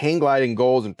 hang gliding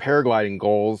goals and paragliding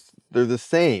goals, they're the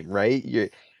same, right? You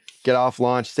get off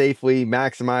launch safely,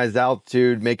 maximize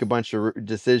altitude, make a bunch of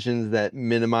decisions that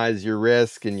minimize your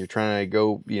risk, and you're trying to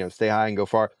go, stay high and go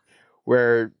far.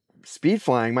 Where speed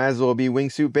flying might as well be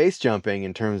wingsuit base jumping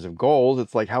in terms of goals.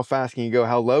 It's like, how fast can you go?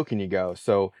 How low can you go?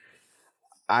 So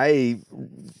I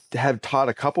have taught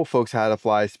a couple folks how to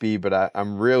fly speed, but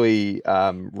I'm really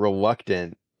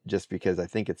reluctant, just because I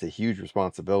think it's a huge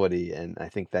responsibility, and I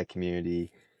think that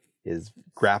community is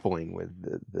grappling with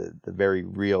the very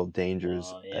real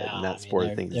dangers in that sport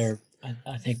of things.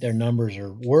 I think their numbers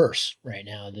are worse right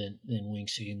now than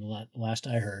wingsuiting. The last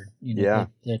I heard,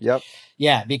 Yep.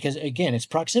 Yeah, because again, it's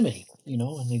proximity, and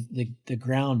the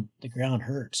ground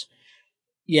hurts.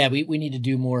 Yeah, we need to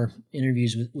do more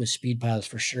interviews with speed pilots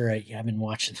for sure. I've been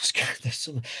watching this guy.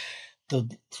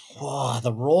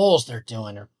 The rolls they're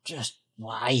doing are just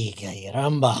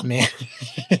rumba, man.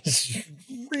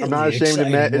 Really, I'm not ashamed to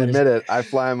admit it. I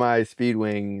fly my speed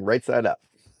wing right side up.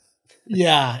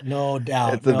 Yeah, no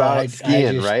doubt. It's about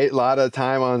skiing, right? A lot of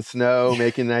time on snow,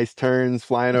 making nice turns,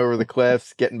 flying over the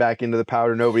cliffs, getting back into the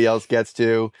powder nobody else gets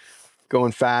to,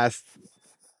 going fast,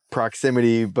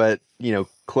 proximity, but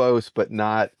close, but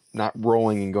not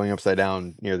rolling and going upside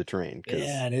down near the terrain.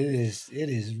 Yeah, it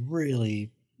is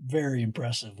really very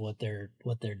impressive what they're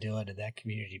doing in that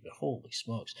community. But holy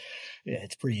smokes, yeah,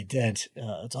 it's pretty intense.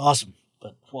 It's awesome.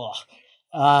 But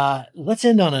let's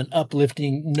end on an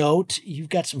uplifting note. You've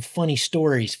got some funny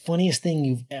stories. Funniest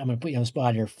thing I'm going to put you on the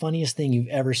spot here. Funniest thing you've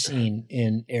ever seen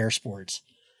in air sports.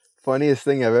 Funniest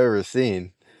thing I've ever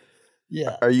seen.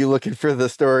 Yeah. Are you looking for the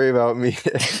story about me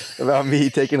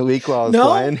taking a leak while I was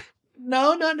flying?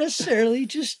 No, not necessarily.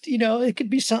 Just, it could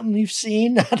be something you've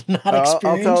seen, not experienced.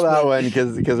 I'll tell that one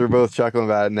because we're both chuckling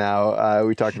about it now.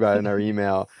 We talked about it in our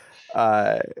email.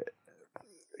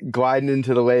 Gliding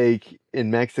into the lake in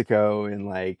Mexico in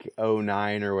like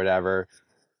 2009 or whatever,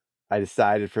 I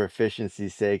decided for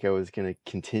efficiency's sake I was going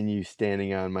to continue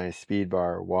standing on my speed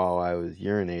bar while I was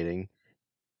urinating,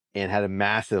 and had a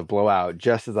massive blowout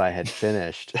just as I had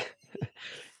finished.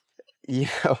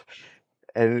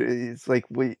 And it's like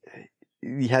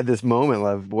you had this moment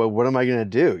of, well, what am I going to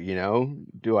do?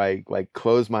 Do I like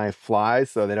close my fly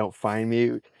so they don't find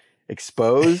me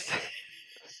exposed?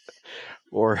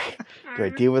 Or do I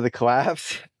deal with the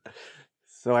collapse?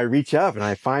 So I reach up and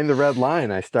I find the red line.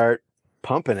 I start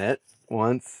pumping it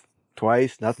once,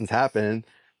 twice, nothing's happening.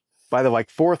 By the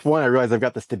fourth one, I realize I've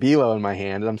got the stabilo in my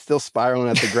hand and I'm still spiraling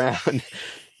at the ground,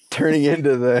 turning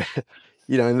into the,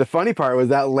 and the funny part was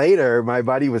that later my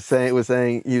buddy was saying I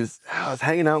was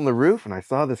hanging out on the roof and I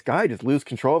saw this guy just lose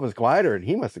control of his glider and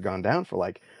he must have gone down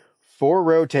for 4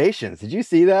 rotations. Did you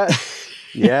see that?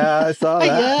 Yeah, I saw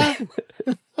that.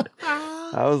 Yeah.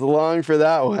 I was along for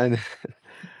that one.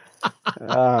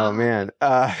 Oh man.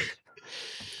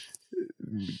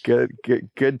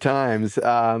 Good times.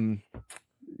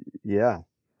 Yeah.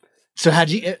 So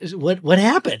what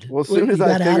happened? Well, as soon as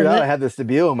I figured out I had the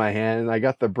stabilo in my hand and I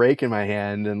got the brake in my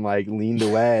hand and leaned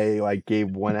away, gave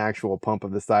one actual pump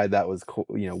of the side that was,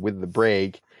 with the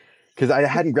brake, because I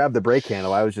hadn't grabbed the brake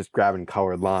handle. I was just grabbing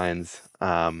colored lines.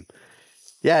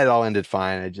 Yeah, it all ended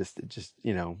fine. It just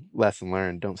lesson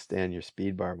learned. Don't stand your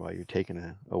speed bar while you're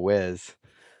taking a whiz.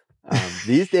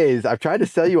 These days, I've tried to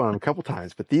sell you on them a couple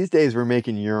times, but these days we're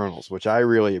making urinals, which I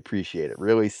really appreciate. It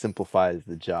really simplifies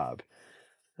the job.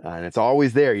 And it's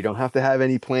always there. You don't have to have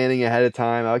any planning ahead of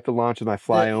time. I like to launch with my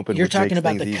fly open. You're talking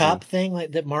about the cup thing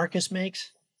that Marcus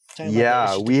makes?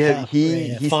 Yeah,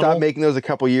 he stopped making those a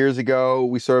couple years ago.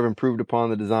 We sort of improved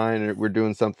upon the design and we're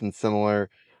doing something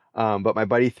similar. But my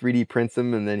buddy 3D prints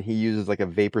them, and then he uses a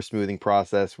vapor smoothing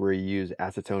process where you use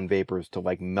acetone vapors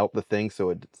to melt the thing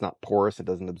so it's not porous, it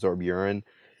doesn't absorb urine,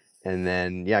 and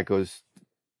then it goes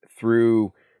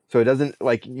through. So it doesn't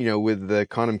with the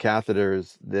condom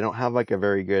catheters, they don't have a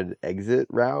very good exit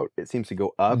route. It seems to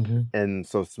go up, and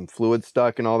so some fluid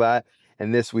stuck and all that.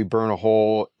 And this, we burn a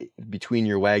hole between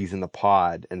your legs in the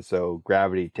pod, and so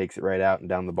gravity takes it right out and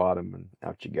down the bottom, and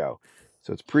out you go.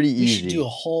 So it's pretty easy. We should do a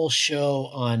whole show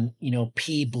on,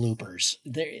 pee bloopers.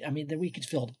 We could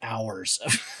fill hours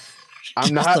of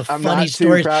I'm not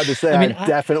too proud to say I've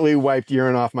definitely wiped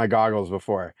urine off my goggles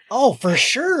before. Oh, for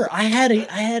sure.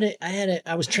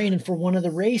 I was training for one of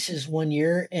the races one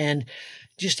year and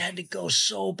just had to go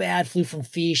so bad. Flew from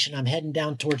Fish and I'm heading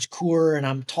down towards Coeur and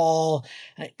I'm tall.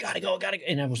 And I gotta go.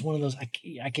 And I was one of those,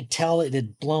 I could tell it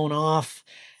had blown off.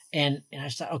 And I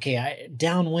thought, okay,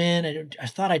 downwind, I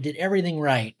thought I did everything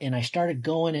right. And I started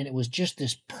going, and it was just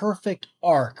this perfect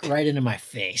arc right into my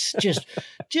face. Just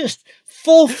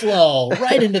full flow,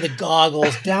 right into the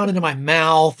goggles, down into my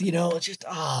mouth, it's just,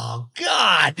 oh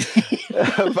God.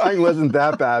 Mine wasn't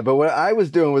that bad. But what I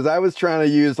was doing was I was trying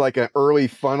to use like an early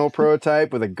funnel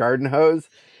prototype with a garden hose.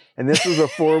 And this was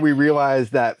before we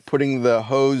realized that putting the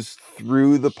hose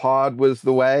through the pod was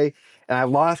the way. And I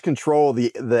lost control of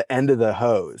the end of the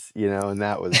hose, and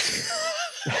that was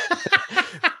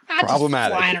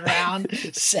problematic. Just flying around,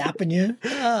 sapping you.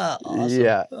 Oh, awesome.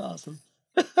 Yeah. Awesome.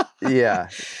 Yeah.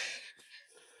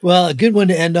 Well, a good one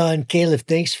to end on. Calef,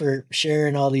 thanks for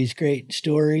sharing all these great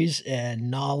stories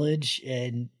and knowledge,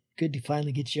 and good to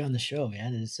finally get you on the show,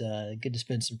 man. It's good to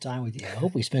spend some time with you. I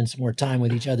hope we spend some more time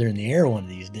with each other in the air one of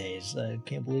these days. I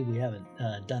can't believe we haven't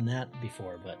done that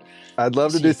before, but I'd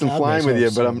love to do some flying with you,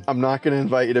 but I'm not going to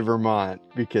invite you to Vermont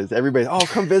because everybody's,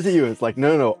 come visit you. It's like,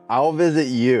 no, I'll visit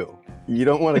you. You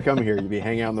don't want to come here. You'll be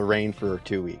hanging out in the rain for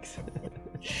 2 weeks.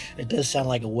 It does sound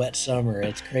like a wet summer.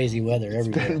 It's crazy weather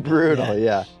everywhere. It's been brutal,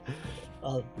 yeah.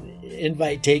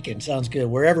 Invite taken. Sounds good.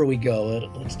 Wherever we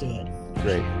go, let's do it.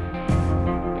 Great.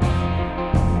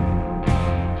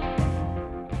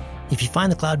 If you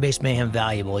find the Cloud-Based Mayhem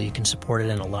valuable, you can support it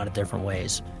in a lot of different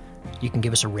ways. You can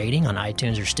give us a rating on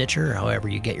iTunes or Stitcher, or however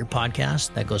you get your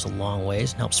podcast. That goes a long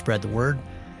ways and helps spread the word.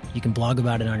 You can blog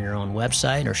about it on your own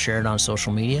website or share it on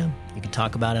social media. You can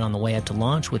talk about it on the way up to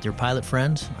launch with your pilot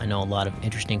friends. I know a lot of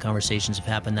interesting conversations have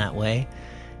happened that way.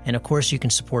 And of course, you can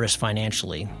support us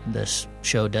financially. This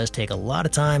show does take a lot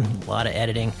of time, a lot of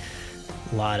editing,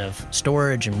 a lot of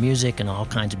storage and music and all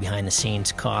kinds of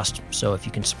behind-the-scenes cost. So if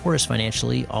you can support us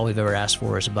financially, all we've ever asked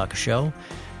for is $1 a show.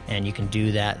 And you can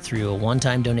do that through a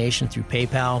one-time donation through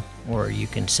PayPal, or you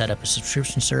can set up a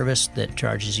subscription service that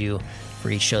charges you for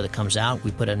each show that comes out.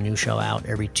 We put a new show out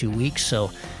every 2 weeks.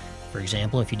 So, for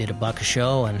example, if you did $1 a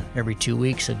show and every 2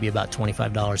 weeks, it'd be about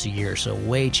 $25 a year. So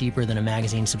way cheaper than a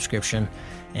magazine subscription,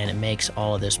 and it makes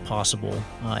all of this possible.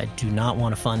 I do not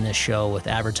want to fund this show with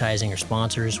advertising or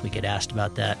sponsors. We get asked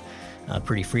about that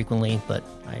pretty frequently, but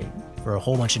for a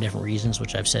whole bunch of different reasons,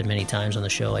 which I've said many times on the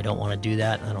show, I don't want to do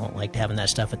that. I don't like having that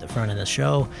stuff at the front of the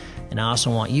show. And I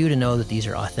also want you to know that these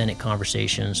are authentic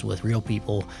conversations with real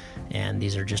people, and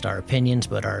these are just our opinions,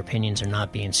 but our opinions are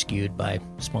not being skewed by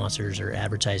sponsors or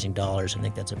advertising dollars. I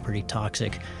think that's a pretty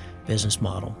toxic business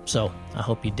model. So I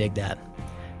hope you dig that.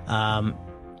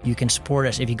 You can support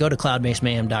us. If you go to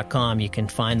cloudbasemayhem.com, you can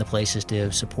find the places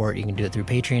to support. You can do it through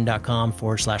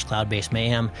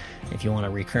patreon.com/cloudbasemayhem. If you want a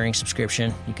recurring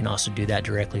subscription, you can also do that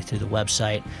directly through the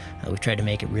website. We've tried to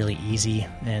make it really easy,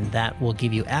 and that will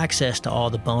give you access to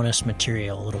all the bonus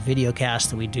material, little video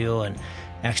casts that we do, and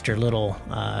extra little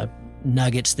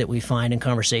nuggets that we find in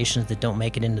conversations that don't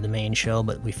make it into the main show,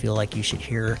 but we feel like you should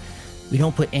hear. We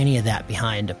don't put any of that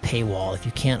behind a paywall. If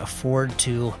you can't afford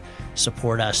to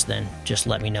support us, then just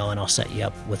let me know and I'll set you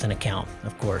up with an account.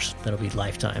 Of course, that'll be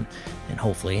lifetime, and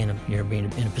hopefully you're being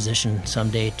in a position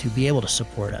someday to be able to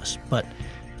support us. But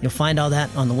you'll find all that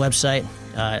on the website.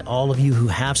 All of you who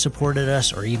have supported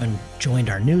us or even joined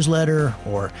our newsletter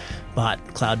or bought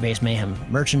Cloud-Based Mayhem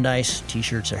merchandise,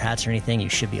 t-shirts or hats or anything, you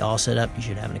should be all set up. You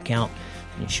should have an account,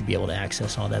 and you should be able to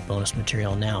access all that bonus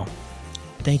material now.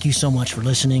 Thank you so much for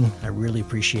listening. I really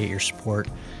appreciate your support,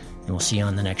 and we'll see you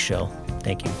on the next show.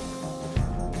 Thank you.